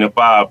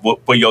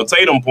 14-5. For your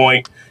Tatum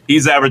point,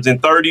 he's averaging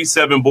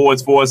 37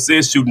 boards, 4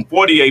 assists, shooting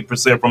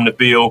 48% from the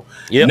field.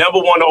 Yep. Number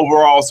 1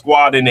 overall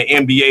squad in the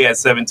NBA at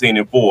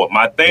 17-4.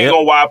 My thing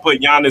on why I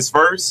put Giannis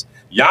first,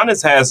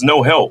 Giannis has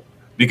no help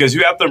because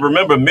you have to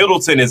remember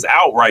Middleton is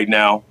out right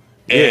now,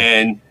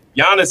 and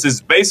Giannis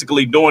is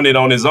basically doing it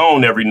on his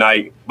own every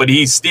night, but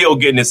he's still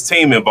getting his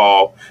team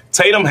involved.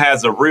 Tatum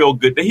has a real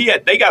good.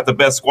 They got the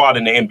best squad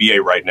in the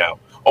NBA right now.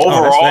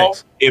 Overall,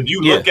 if you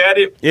look at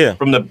it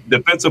from the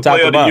defensive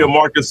player of the year,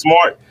 Marcus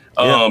Smart,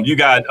 you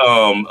got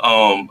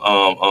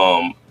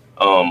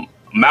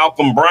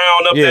Malcolm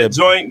Brown up that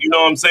joint. You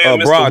know what I'm saying,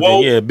 Mr.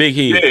 Brogdon, Woke. Big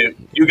heat. Yeah,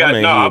 you got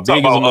I'm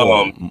talking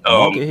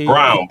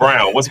about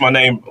Brown. What's my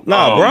name?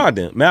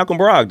 Brogdon. Malcolm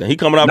Brogdon. He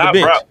coming off the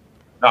bench.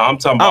 I'm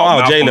talking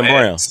about Jaylen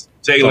Brown.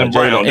 Jaylen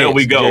Brown. There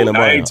we go.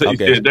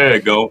 There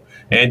you go.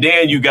 And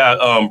then you got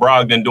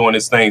Brogdon doing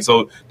his thing.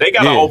 So they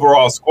got an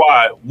overall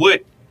squad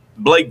with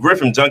Blake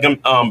Griffin jumping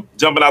out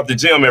the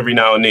gym every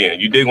now and then.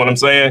 You dig what I'm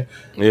saying?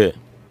 Yeah.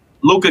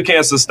 Luka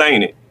can't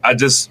sustain it.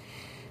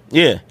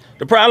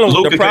 The problem,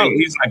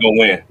 he's not gonna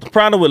win. The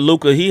problem with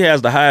Luka, he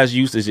has the highest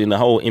usage in the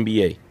whole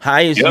NBA,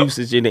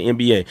 usage in the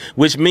NBA,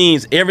 which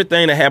means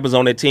everything that happens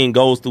on that team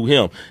goes through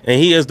him, and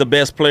he is the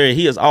best player.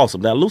 He is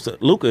awesome. Now,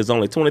 Luka is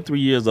only 23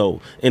 years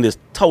old and is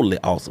totally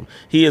awesome.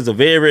 He is a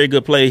very, very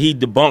good player. He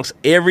debunks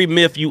every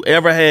myth you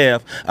ever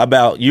have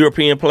about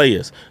European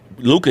players.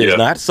 Luka is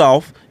not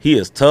soft. He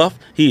is tough.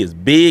 He is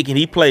big, and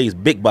he plays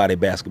big body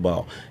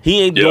basketball. He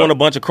ain't doing a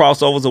bunch of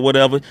crossovers or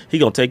whatever. He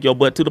gonna take your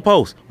butt to the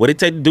post. What did it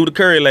take to do to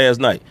Curry last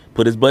night?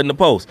 Put his butt in the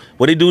post.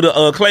 What did he do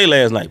to Clay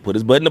last night? Put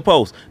his butt in the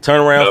post. Turn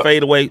around,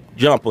 fade away,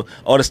 jumper,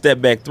 or the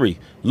step back 3.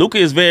 Luka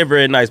is very,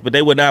 very nice, but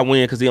they would not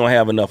win because he don't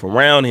have enough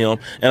around him,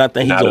 and I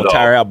think he's gonna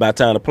tire out by the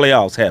time the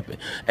playoffs happen.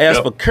 As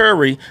for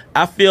Curry,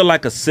 I feel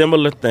like a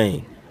similar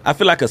thing.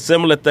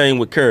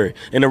 With Curry.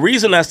 And the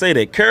reason I say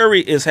that,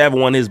 Curry is having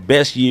one of his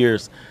best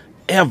years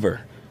ever.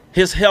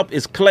 His help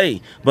is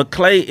Clay, but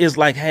Clay is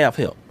like half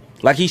help.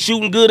 Like he's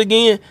shooting good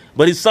again,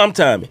 but he's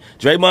sometiming.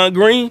 Draymond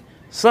Green,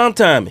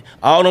 sometiming.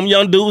 All them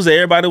young dudes that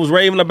everybody was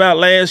raving about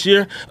last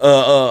year,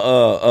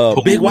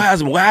 Big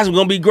Wiseman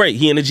gonna be great.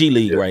 He in the G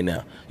League right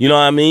now. You know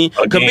what I mean?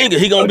 Kuminga,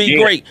 he gonna be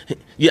great.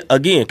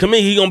 Kuminga,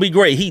 he gonna be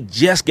great. He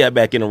just got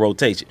back in the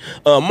rotation.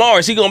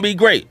 Morris, he gonna be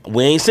great.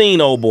 We ain't seen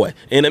old boy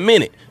in a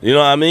minute. You know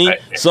what I mean?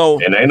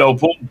 And ain't no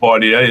pool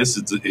party.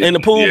 In the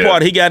pool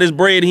party, he got his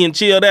bread. He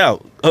chilled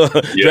out.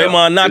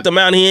 Draymond knocked him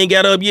out. And he ain't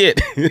got up yet.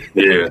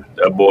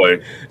 That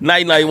boy.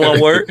 Night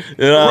won't work.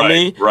 You know what I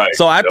mean? Right.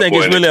 So I think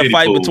it's really a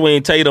fight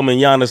between Tatum and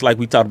Giannis, like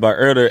we talked about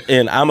earlier.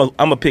 And I'm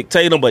a pick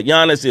Tatum, but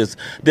Giannis is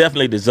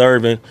definitely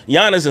deserving.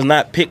 Giannis is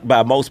not picked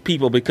by most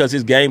people because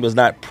his game is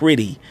not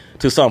pretty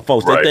to some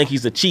folks. They think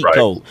he's a cheat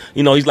code.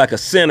 You know, he's like a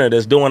center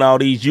that's doing all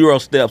these Euro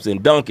steps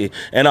and dunking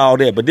and all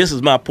that. But this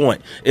is my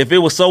point. If it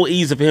was so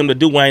easy for him to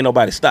do, why ain't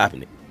nobody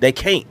stopping it? They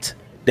can't.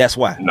 That's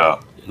why. No.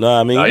 You know what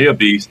I mean? He a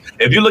beast.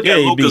 If you look at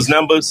Luka's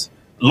numbers,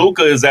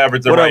 Luka is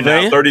averaging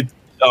now 30.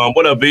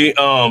 What up, B?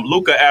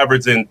 Luka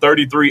averaging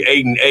 33,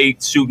 8 and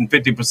 8, shooting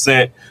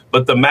 50%.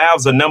 But the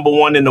Mavs are number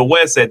 1 in the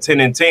West at 10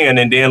 and 10.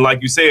 And then,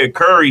 like you said,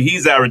 Curry,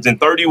 he's averaging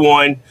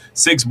 31,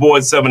 6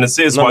 boards, 7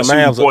 assists while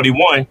shooting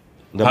 41.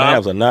 The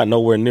Mavs are not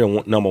nowhere near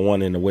number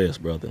 1 in the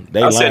West, brother.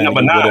 I said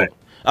number 9.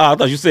 I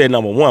thought you said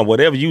number 1.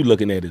 Whatever you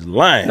looking at is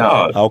lying.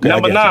 No,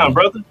 number 9,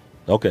 brother.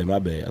 Okay, my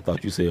bad. I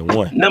thought you said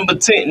 1. Number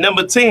 10.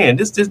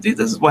 This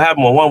is what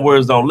happened when one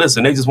words don't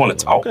listen. They just want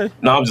to talk. Okay.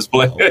 No, I'm just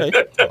playing.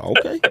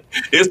 Okay.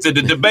 It's the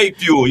debate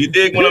fuel. You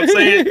dig what I'm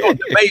saying? Don't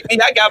debate me.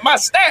 I got my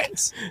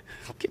stats.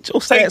 Get your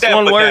stats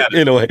one word.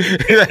 Anyway.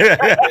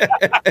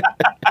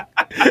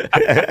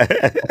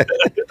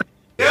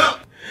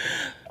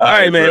 All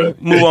right, man.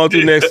 Move on to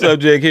the next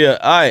subject here.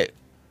 All right.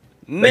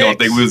 They don't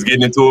think we was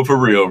getting into it for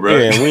real, bro.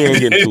 Yeah, we ain't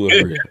getting into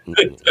it for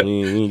real.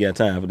 We ain't got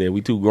time for that. We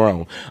too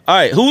grown. All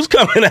right, who's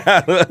coming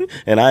out?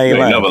 And I ain't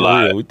lying. Never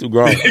lied. We too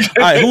grown. All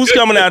right, who's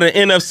coming out of the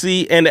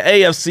NFC and the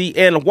AFC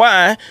and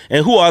why?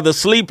 And who are the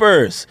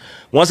sleepers?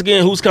 Once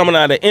again, who's coming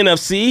out of the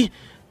NFC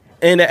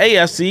and the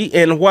AFC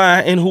and why?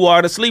 And who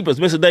are the sleepers?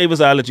 Mr.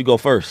 Davis, I'll let you go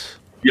first.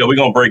 Yeah, we're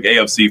going to break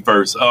AFC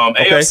first.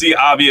 AFC,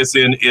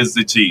 obviously, is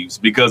the Chiefs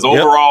because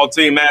overall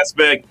team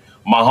aspect,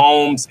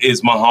 Mahomes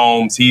is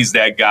Mahomes. He's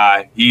that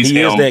guy. He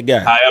him. Is that guy.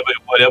 However,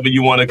 whatever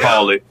you want to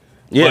call it.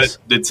 Yes.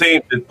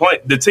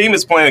 But the team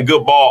is playing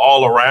good ball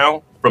all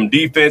around, from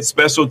defense,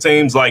 special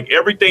teams, like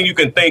everything you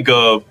can think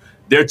of.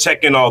 They're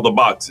checking all the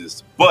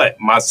boxes. But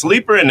my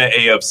sleeper in the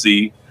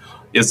AFC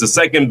is the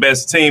second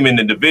best team in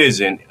the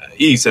division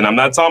East, and I'm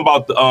not talking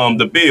about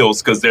the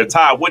Bills because they're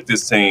tied with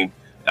this team.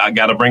 I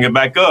got to bring it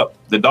back up.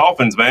 The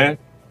Dolphins, man,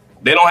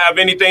 they don't have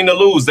anything to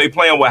lose. They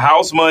playing with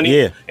house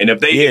money, and if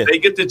they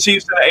get the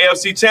Chiefs in the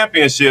AFC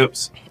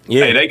championships,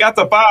 hey, they got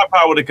the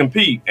firepower to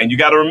compete. And you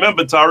got to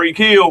remember, Tyreek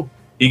Hill,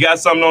 he got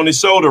something on his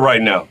shoulder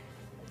right now.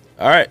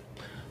 All right,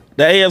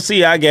 the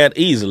AFC I got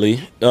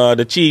easily.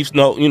 The Chiefs,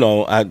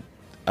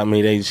 I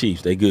mean they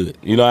Chiefs, they good.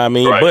 You know what I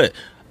mean, but.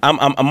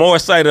 I'm more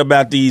excited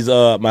about these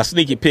my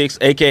sneaky picks,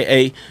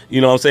 aka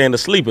the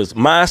sleepers.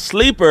 My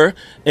sleeper,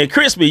 and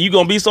Crispy, you're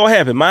gonna be so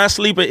happy. My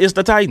sleeper is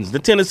the Titans, the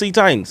Tennessee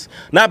Titans.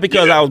 Not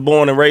because I was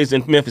born and raised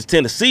in Memphis,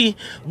 Tennessee,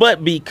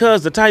 but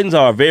because the Titans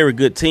are a very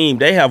good team.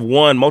 They have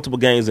won multiple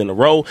games in a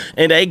row,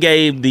 and they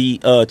gave the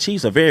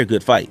Chiefs a very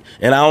good fight.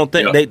 And I don't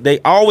think they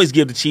always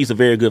give the Chiefs a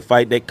very good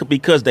fight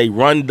because they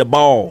run the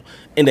ball.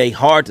 And they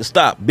hard to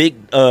stop.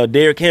 Big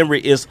Derrick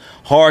Henry is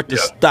hard to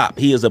stop.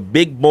 He is a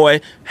big boy.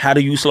 How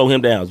do you slow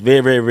him down? It's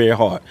very, very, very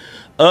hard.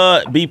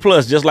 B+,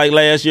 just like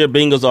last year,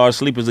 Bengals are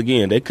sleepers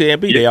again. They can't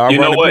be. They are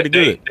running pretty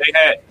good.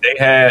 They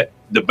had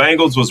the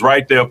Bengals was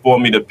right there for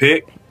me to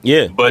pick.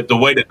 Yeah. But the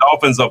way the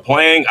Dolphins are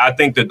playing, I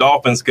think the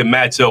Dolphins can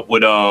match up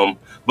with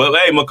But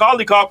hey,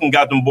 Macaulay Culkin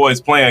got them boys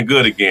playing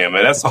good again,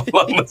 man. That's all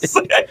I'm gonna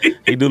say.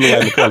 He do look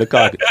like Macaulay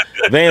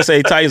Culkin. Van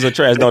say Titans are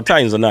trash. No,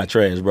 Titans are not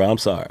trash, bro. I'm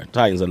sorry.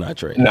 Titans are not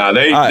trash. Nah,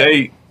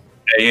 they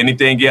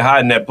anything get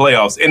hot in that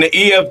playoffs. In the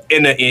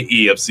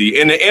EFC,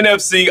 in the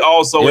NFC,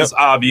 also it's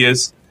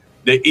obvious.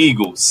 The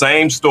Eagles,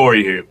 same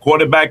story here.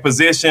 Quarterback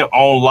position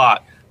on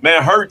lock.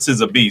 Man, Hurts is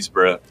a beast,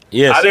 bro.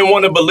 Yes. I didn't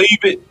want to believe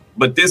it,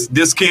 but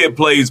this kid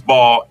plays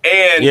ball,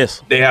 and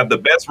they have the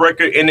best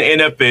record in the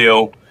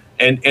NFL.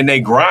 And they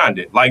grind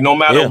it. Like, no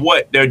matter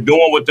what, they're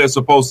doing what they're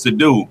supposed to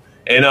do.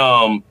 And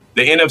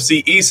the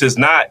NFC East is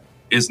not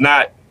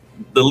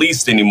the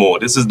least anymore.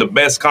 This is the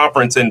best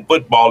conference in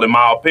football, in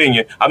my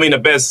opinion. I mean, the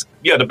best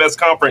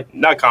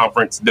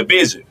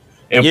division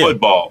in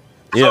football.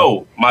 Yeah.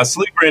 So my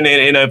sleeper in the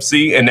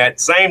NFC in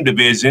that same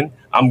division,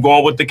 I'm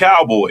going with the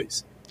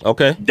Cowboys.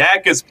 Okay.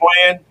 Dak is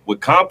playing with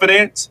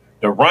confidence.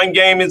 The run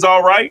game is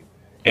all right.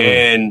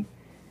 And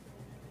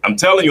I'm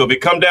telling you, if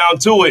it come down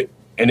to it,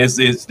 and it's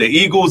the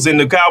Eagles and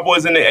the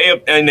Cowboys in the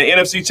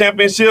NFC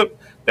Championship,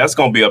 that's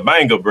going to be a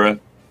banger, bro.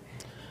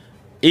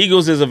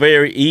 Eagles is a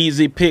very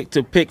easy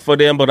pick for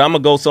them, but I'm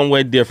going to go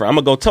somewhere different. I'm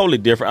going to go totally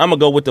different. I'm going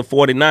to go with the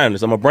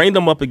 49ers. I'm going to bring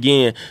them up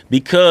again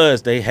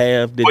because they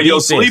have the defense.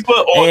 Your sleeper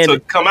or to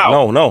come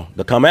out? No,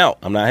 to come out.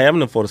 I'm not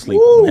having them for the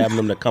sleeper. I'm having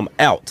them to come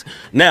out.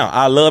 Now,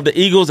 I love the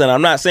Eagles, and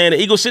I'm not saying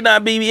the Eagles should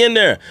not be in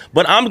there,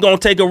 but I'm going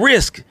to take a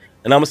risk,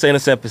 and I'm going to say the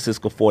San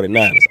Francisco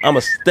 49ers. I'm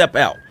going to step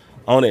out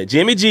on that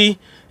Jimmy G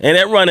and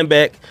that running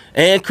back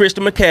and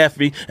Christian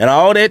McCaffrey and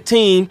all that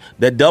team,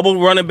 that double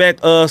running back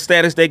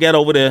status they got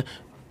over there.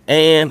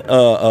 And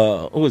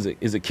who is it?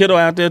 Is it Kittle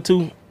out there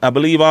too? I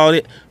believe all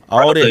that.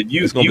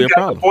 It's going to be a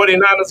problem. The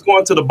 49ers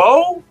going to the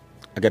bowl?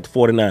 I got the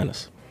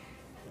 49ers.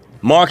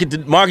 Mark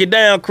it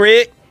down,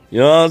 Craig. You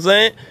know what I'm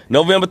saying?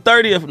 November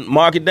 30th,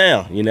 mark it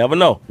down. You never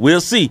know.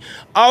 We'll see.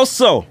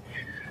 Also,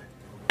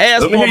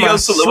 as for my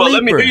sleeper,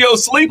 let me hear your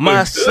sleeper.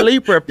 My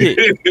sleeper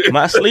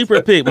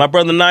pick. My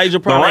brother Nigel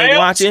probably ain't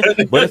watching,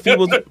 but if he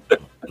was,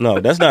 no,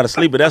 that's not a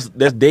sleeper. That's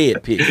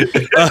dead pick.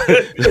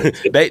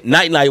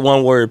 Night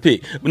one word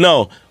pick.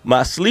 No,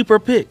 my sleeper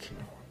pick.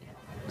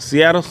 The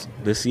Seattle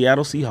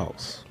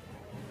Seahawks.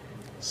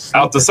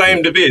 Out the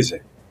same division.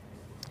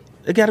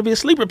 It got to be a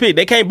sleeper pick.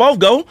 They can't both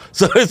go,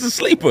 so it's a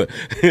sleeper.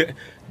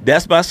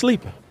 That's my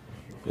sleeper.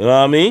 You know what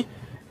I mean?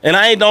 And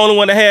I ain't the only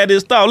one that had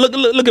this thought.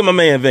 Look at my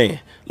man Van.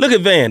 Look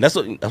at Van. That's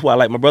why I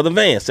like my brother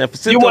Van. San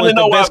Francisco. You want to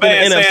know why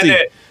Van's saying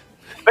that?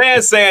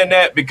 Van's saying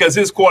that because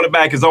his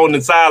quarterback is on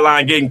the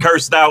sideline getting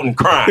cursed out and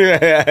crying.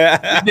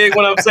 You dig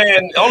what I'm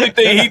saying? The only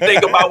thing he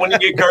think about when he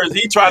get cursed,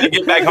 he trying to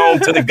get back home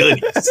to the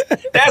goodies.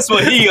 That's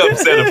what he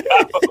upset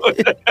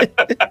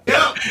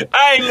about.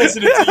 I ain't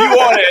listening to you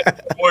on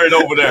that word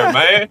over there,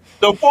 man.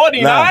 The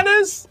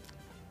 49ers?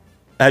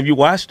 Have you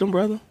watched them,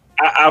 brother?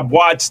 I've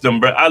watched them,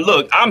 bro.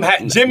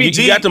 I'm Jimmy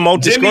G. You got them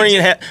on the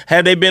screen.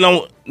 Had they been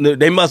on?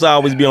 They must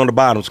always be on the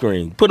bottom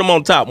screen. Put them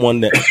on top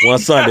one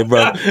Sunday,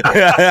 bro.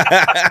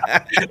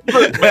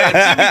 Look,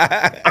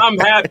 man, I'm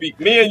happy.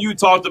 Me and you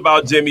talked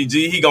about Jimmy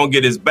G. He gonna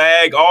get his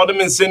bag. All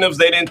them incentives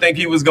they didn't think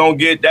he was gonna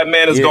get. That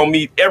man is gonna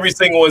meet every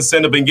single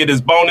incentive and get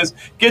his bonus.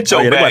 Get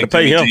your bag,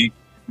 Jimmy G.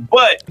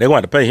 But they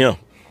want to pay him.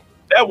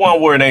 That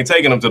one word ain't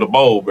taking him to the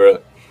bowl, bro.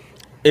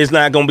 It's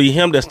not gonna be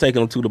him that's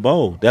taking him to the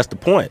bowl. That's the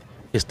point.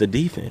 It's the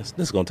defense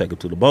that's going to take them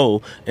to the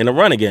bowl in the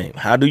running game.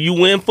 How do you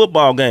win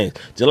football games?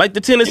 Just like the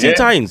Tennessee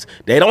Titans,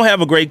 they don't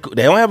have a great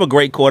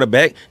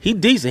quarterback. He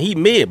decent, he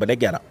mid, but they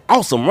got an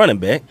awesome running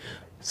back.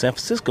 San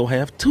Francisco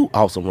have two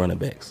awesome running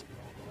backs.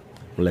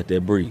 Let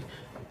that breathe.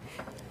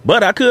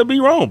 But I could be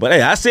wrong. But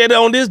hey, I said it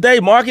on this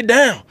day. Mark it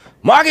down.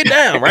 Write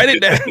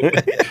it down.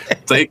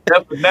 Take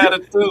that for data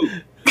too.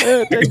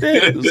 Yeah, take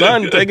that,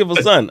 son. Take it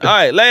for son. All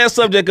right, last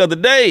subject of the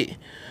day.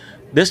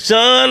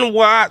 Deshaun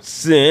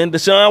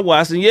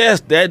Watson, yes,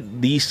 that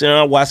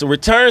Deshaun Watson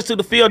returns to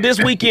the field this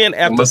weekend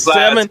after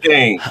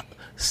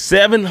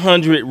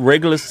 700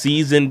 regular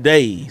season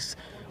days.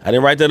 I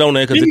didn't write that on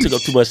there because it took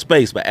up too much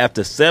space. But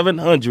after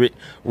 700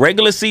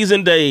 regular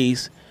season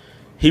days,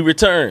 he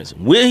returns.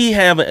 Will he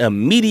have an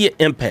immediate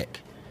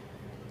impact?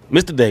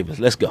 Mr. Davis,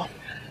 let's go.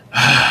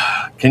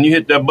 Can you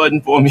hit that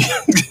button for me?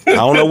 I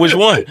don't know which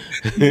one.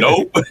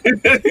 Nope.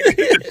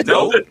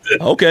 Nope.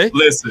 Okay.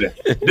 Listen,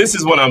 this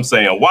is what I'm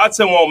saying.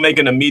 Watson won't make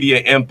an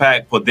immediate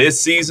impact for this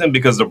season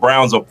because the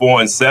Browns are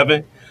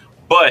 4-7.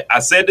 But I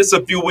said this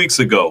a few weeks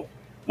ago.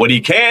 What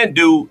he can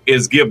do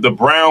is give the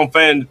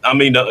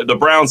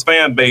Browns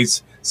fan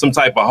base some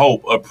type of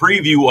hope, a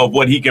preview of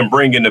what he can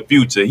bring in the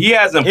future. He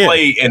hasn't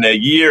played in a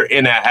year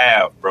and a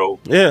half, bro.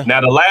 Yeah.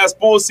 Now, the last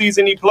full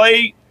season he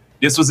played,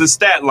 this was his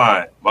stat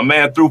line. My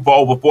man threw for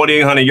over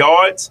 4,800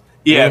 yards.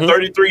 He had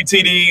 33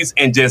 TDs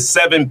and just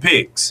 7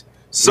 picks.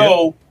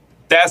 So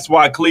that's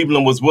why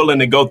Cleveland was willing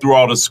to go through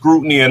all the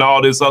scrutiny and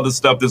all this other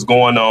stuff that's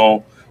going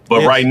on.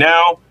 But right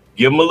now,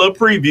 give him a little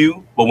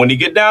preview. But when he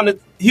get down to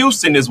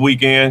Houston this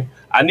weekend,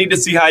 I need to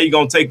see how you're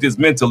going to take this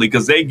mentally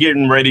because they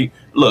getting ready.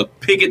 Look,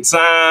 picket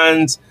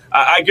signs.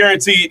 I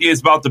guarantee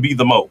it's about to be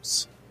the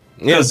most.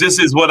 Because this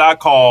is what I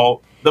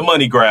call the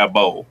money grab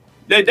bowl.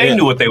 They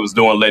knew what they was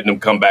doing, letting them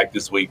come back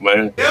this week,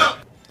 man. Yeah.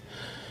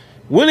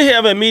 Will he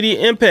have an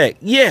immediate impact?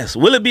 Yes.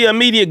 Will it be an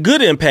immediate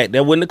good impact?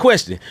 That wasn't the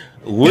question.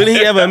 Will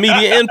he have an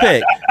immediate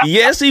impact?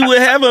 Yes, he will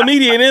have an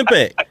immediate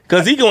impact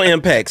because he going to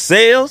impact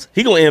sales.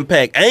 He going to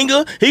impact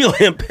anger. He going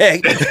to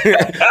impact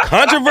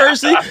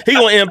controversy. He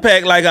going to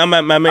impact, like my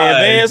man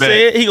Van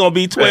said, he going to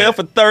be 12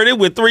 for 30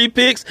 with 3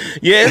 picks.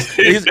 Yes.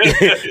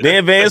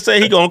 Then Van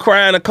said he going to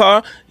cry in the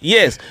car.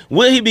 Yes.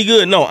 Will he be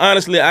good? No,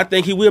 honestly, I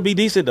think he will be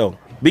decent, though,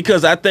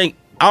 because I think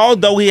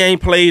although he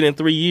ain't played in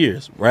 3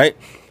 years, right?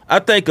 I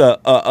think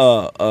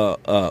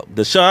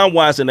Deshaun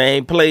Watson that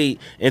ain't played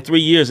in 3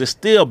 years is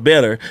still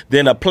better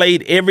than a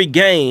played every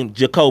game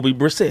Jacoby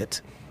Brissett.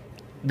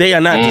 They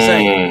are not the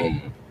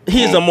same.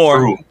 He's a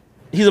more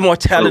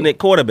talented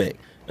quarterback.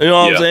 You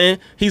know what I'm saying?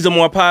 He's a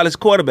more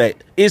polished quarterback.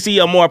 Is he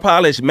a more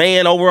polished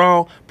man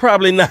overall?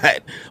 Probably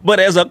not.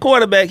 But as a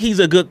quarterback, he's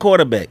a good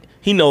quarterback.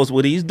 He knows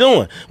what he's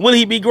doing. Will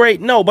he be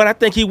great? No, but I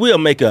think he will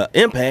make an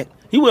impact.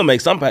 He will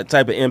make some type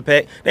of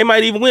impact. They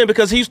might even win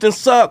because Houston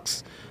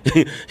sucks.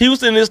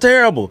 Houston is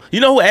terrible. You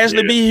know who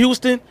actually beat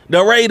Houston?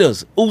 The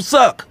Raiders, who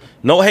suck.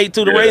 No hate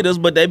to the Raiders,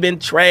 but they've been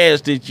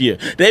trash this year.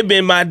 They've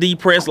been my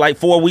depressed like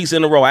 4 weeks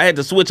in a row. I had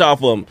to switch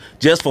off of them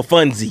just for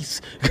funsies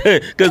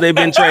because they've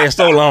been trash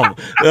so long.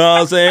 You know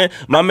what I'm saying?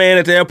 My man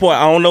at the airport,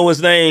 I don't know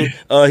his name.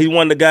 He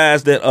one of the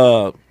guys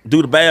that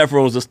do the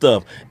bathrooms and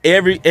stuff.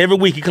 Every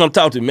week he come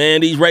talk to me. Man,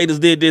 these Raiders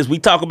did this. We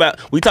talk about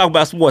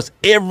sports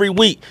every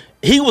week.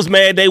 He was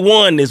mad they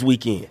won this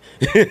weekend.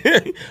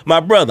 My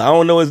brother, I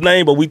don't know his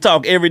name, but we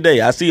talk every day.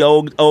 I see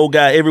old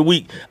guy every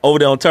week over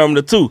there on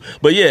Terminal 2.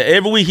 But yeah,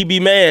 every week he be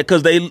mad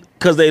because they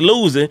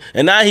losing,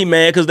 and now he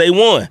mad because they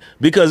won.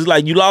 Because it's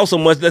like, you lost so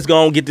much, let's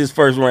go and get this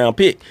first round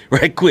pick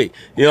right quick.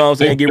 You know what I'm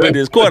saying? Get rid of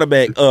this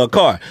quarterback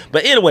car.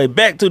 But anyway,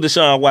 back to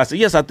Deshaun Watson.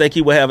 Yes, I think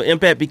he will have an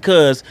impact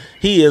because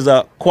he is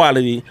a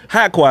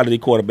high quality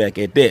quarterback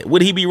at that.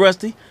 Would he be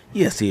rusty?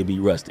 Yes, he'll be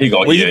rusty.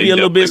 Will he be a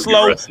little bit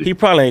slow? He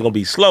probably ain't going to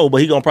be slow,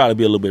 but he's going to probably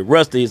be a little bit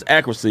rusty. His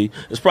accuracy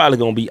is probably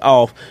going to be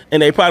off,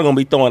 and they probably going to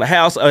be throwing the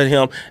house at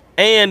him.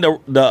 And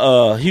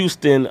the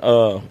Houston,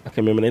 I can't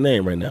remember their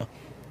name right now.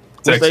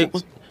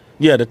 Texans.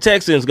 The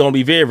Texans going to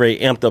be very, very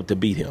amped up to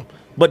beat him,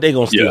 but they're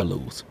going to still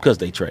lose because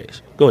they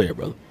trash. Go ahead,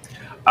 brother.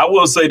 I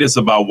will say this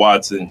about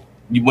Watson.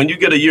 When you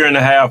get a year and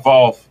a half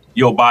off,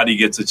 your body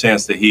gets a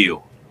chance to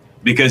heal.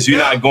 Because you're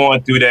not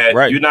going through that.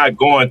 Right. You're not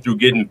going through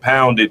getting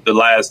pounded the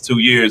last 2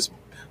 years.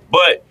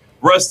 But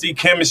rusty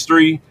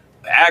chemistry,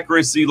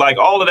 accuracy, like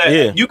all of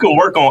that, you can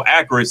work on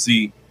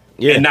accuracy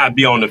and not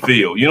be on the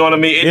field. You know what I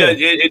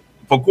mean?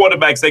 For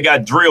quarterbacks, they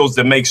got drills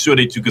that make sure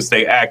that you can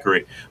stay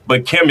accurate.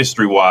 But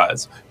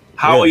chemistry-wise,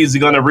 how is he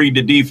going to read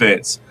the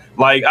defense?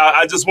 Like,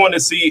 I just want to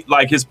see,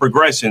 like, his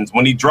progressions.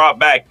 When he dropped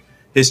back,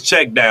 his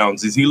check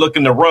downs. Is he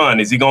looking to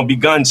run? Is he going to be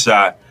gun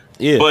shy?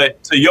 Yeah.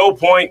 But to your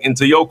point and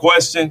to your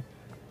question,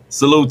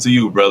 salute to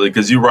you, brother,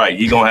 because you're right.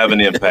 He's going to have an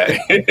impact.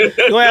 He's going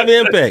to have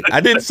an impact. I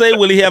didn't say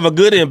will he have a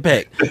good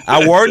impact.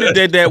 I worded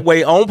it that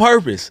way on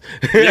purpose.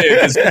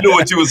 Because you knew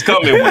what you was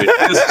coming with.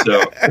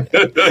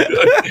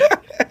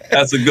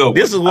 That's a good one.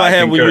 This is what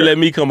happened when you let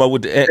me come up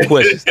with the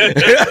questions.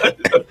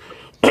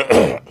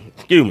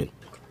 Excuse me.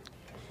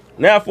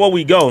 Now, before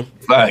we go,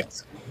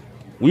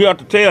 we have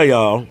to tell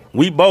y'all,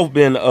 we both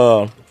been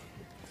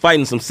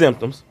fighting some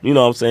symptoms. You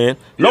know what I'm saying?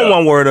 No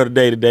one word of the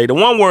day today. The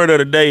one word of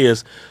the day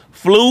is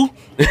flu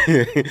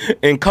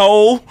and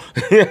cold.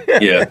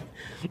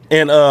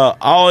 And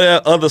all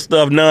that other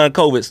stuff,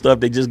 non-COVID stuff,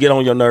 they just get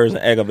on your nerves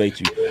and aggravate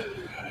you.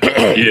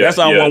 That's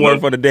our one word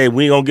for the day.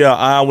 We ain't gonna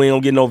get we ain't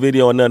gonna get no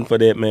video or nothing for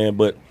that, man.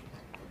 But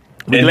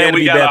we're glad to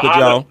be back with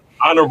y'all.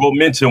 Honorable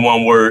mention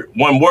one word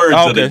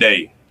of the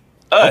day.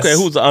 Us. Okay,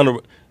 who's the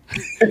honorable?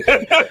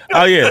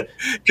 Oh yeah,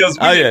 because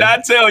we did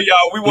not tell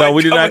y'all we weren't. No,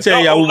 we did not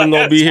tell y'all we were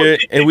gonna be here,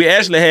 and we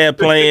actually had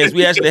plans.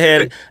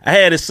 I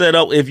had it set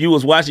up. If you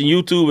was watching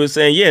YouTube and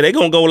saying, yeah, they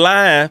gonna go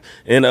live,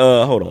 and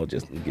hold on,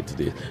 just get to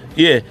this.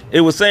 Yeah,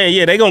 it was saying,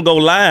 yeah, they gonna go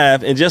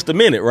live in just a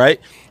minute, right?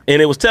 And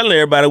it was telling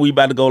everybody we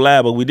about to go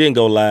live, but we didn't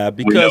go live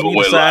because we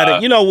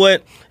decided, you know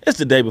what? It's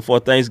the day before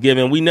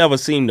Thanksgiving. We never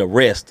seem to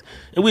rest,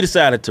 and we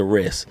decided to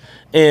rest.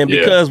 And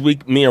because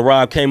me and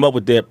Rob came up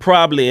with that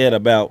probably at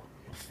about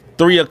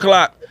 3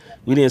 o'clock,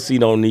 we didn't see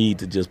no need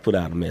to just put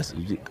out a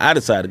message. I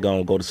decided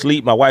to go to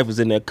sleep. My wife was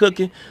in there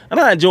cooking, and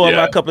I enjoyed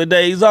my couple of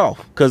days off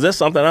because that's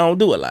something I don't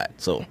do a lot.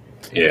 So.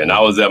 Yeah, and I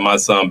was at my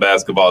son's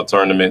basketball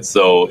tournament,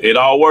 so it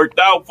all worked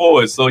out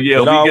for us. So, yeah,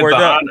 we get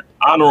the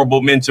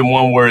honorable mention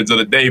one words of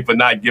the day for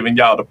not giving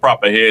y'all the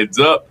proper heads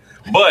up.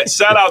 But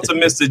shout out to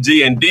Mr.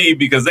 G and D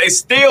because they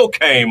still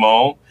came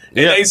on,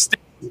 and they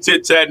still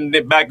chit-chatting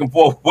it back and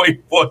forth,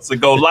 waiting for us to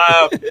go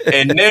live.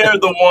 And they're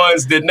the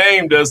ones that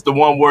named us the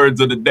one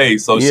words of the day.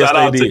 So shout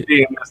out to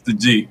D and Mr.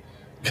 G.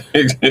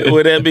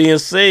 With that being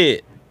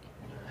said,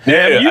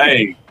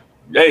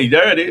 Hey,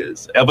 there it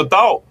is. Ever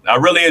thought? I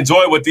really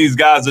enjoy what these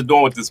guys are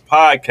doing with this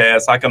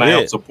podcast. How can I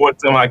help support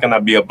them? How can I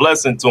be a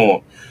blessing to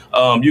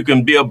them? You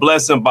can be a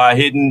blessing by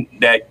hitting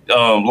that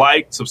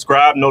like,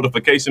 subscribe,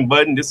 notification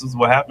button. This is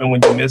what happened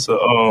when you miss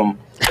a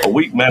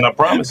week, man, I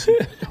promise you.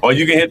 Or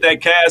you can hit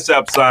that Cash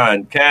App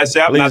sign. Cash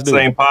App, not the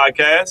same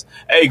podcast.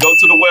 Hey, go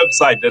to the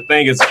website. The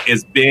thing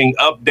is being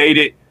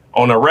updated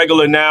on a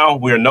regular now.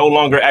 We are no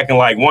longer acting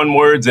like one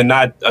words and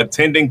not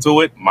attending to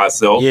it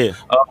myself. Yeah.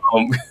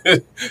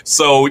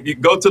 So you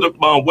go to the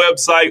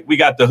website. We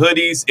got the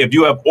hoodies. If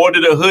you have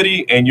ordered a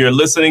hoodie and you're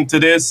listening to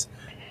this,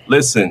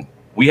 listen,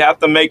 we have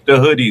to make the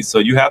hoodies. So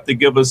you have to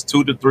give us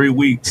 2 to 3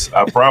 weeks.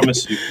 I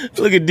promise you.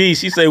 Look at D.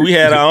 She said we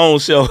had our own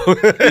show.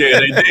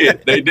 Yeah,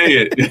 they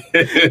did.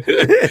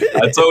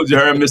 I told you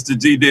her and Mr.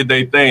 G did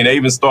their thing. They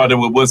even started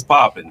with What's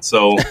Poppin'.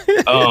 So,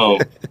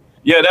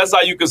 yeah, that's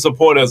how you can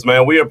support us,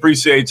 man. We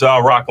appreciate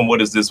y'all rocking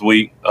with us this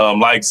week.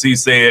 Like C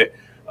said,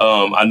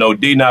 I know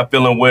D not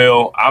feeling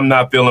well. I'm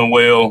not feeling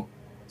well.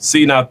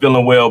 C not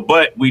feeling well,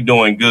 but we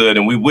doing good.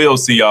 And we will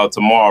see y'all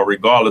tomorrow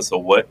regardless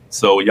of what.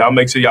 So y'all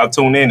make sure y'all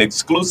tune in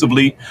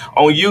exclusively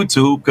on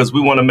YouTube because we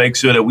want to make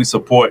sure that we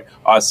support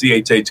our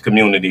CHH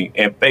community.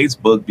 And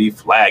Facebook be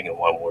flagging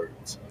one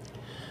words.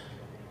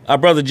 Our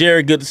brother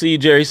Jerry, good to see you,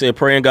 Jerry. He said,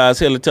 praying God's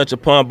healing touch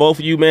upon both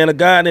of you, man of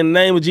God, in the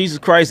name of Jesus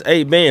Christ.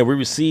 Amen. We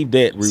received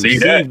that. We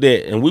received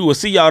that. And we will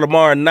see y'all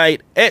tomorrow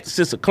night at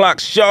 6 o'clock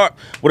sharp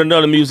with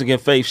another Music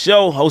and Faith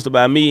show hosted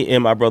by me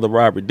and my brother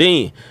Robert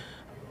Dean.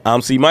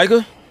 I'm C.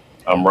 Micah.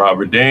 I'm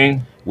Robert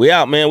Dean. We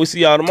out, man. We see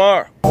y'all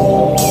tomorrow.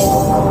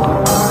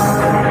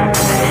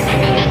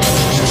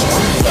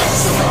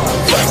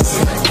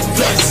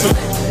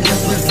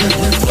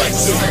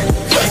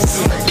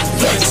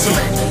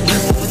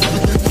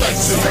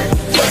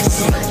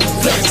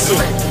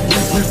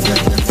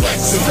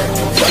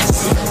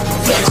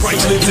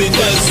 Christ lives in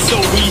us, so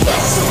we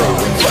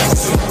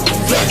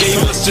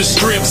gave us the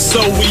strength,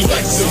 so we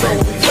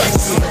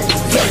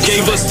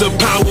gave us the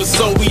power,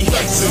 so we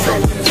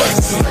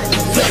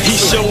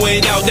he's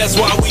showing out, that's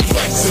why we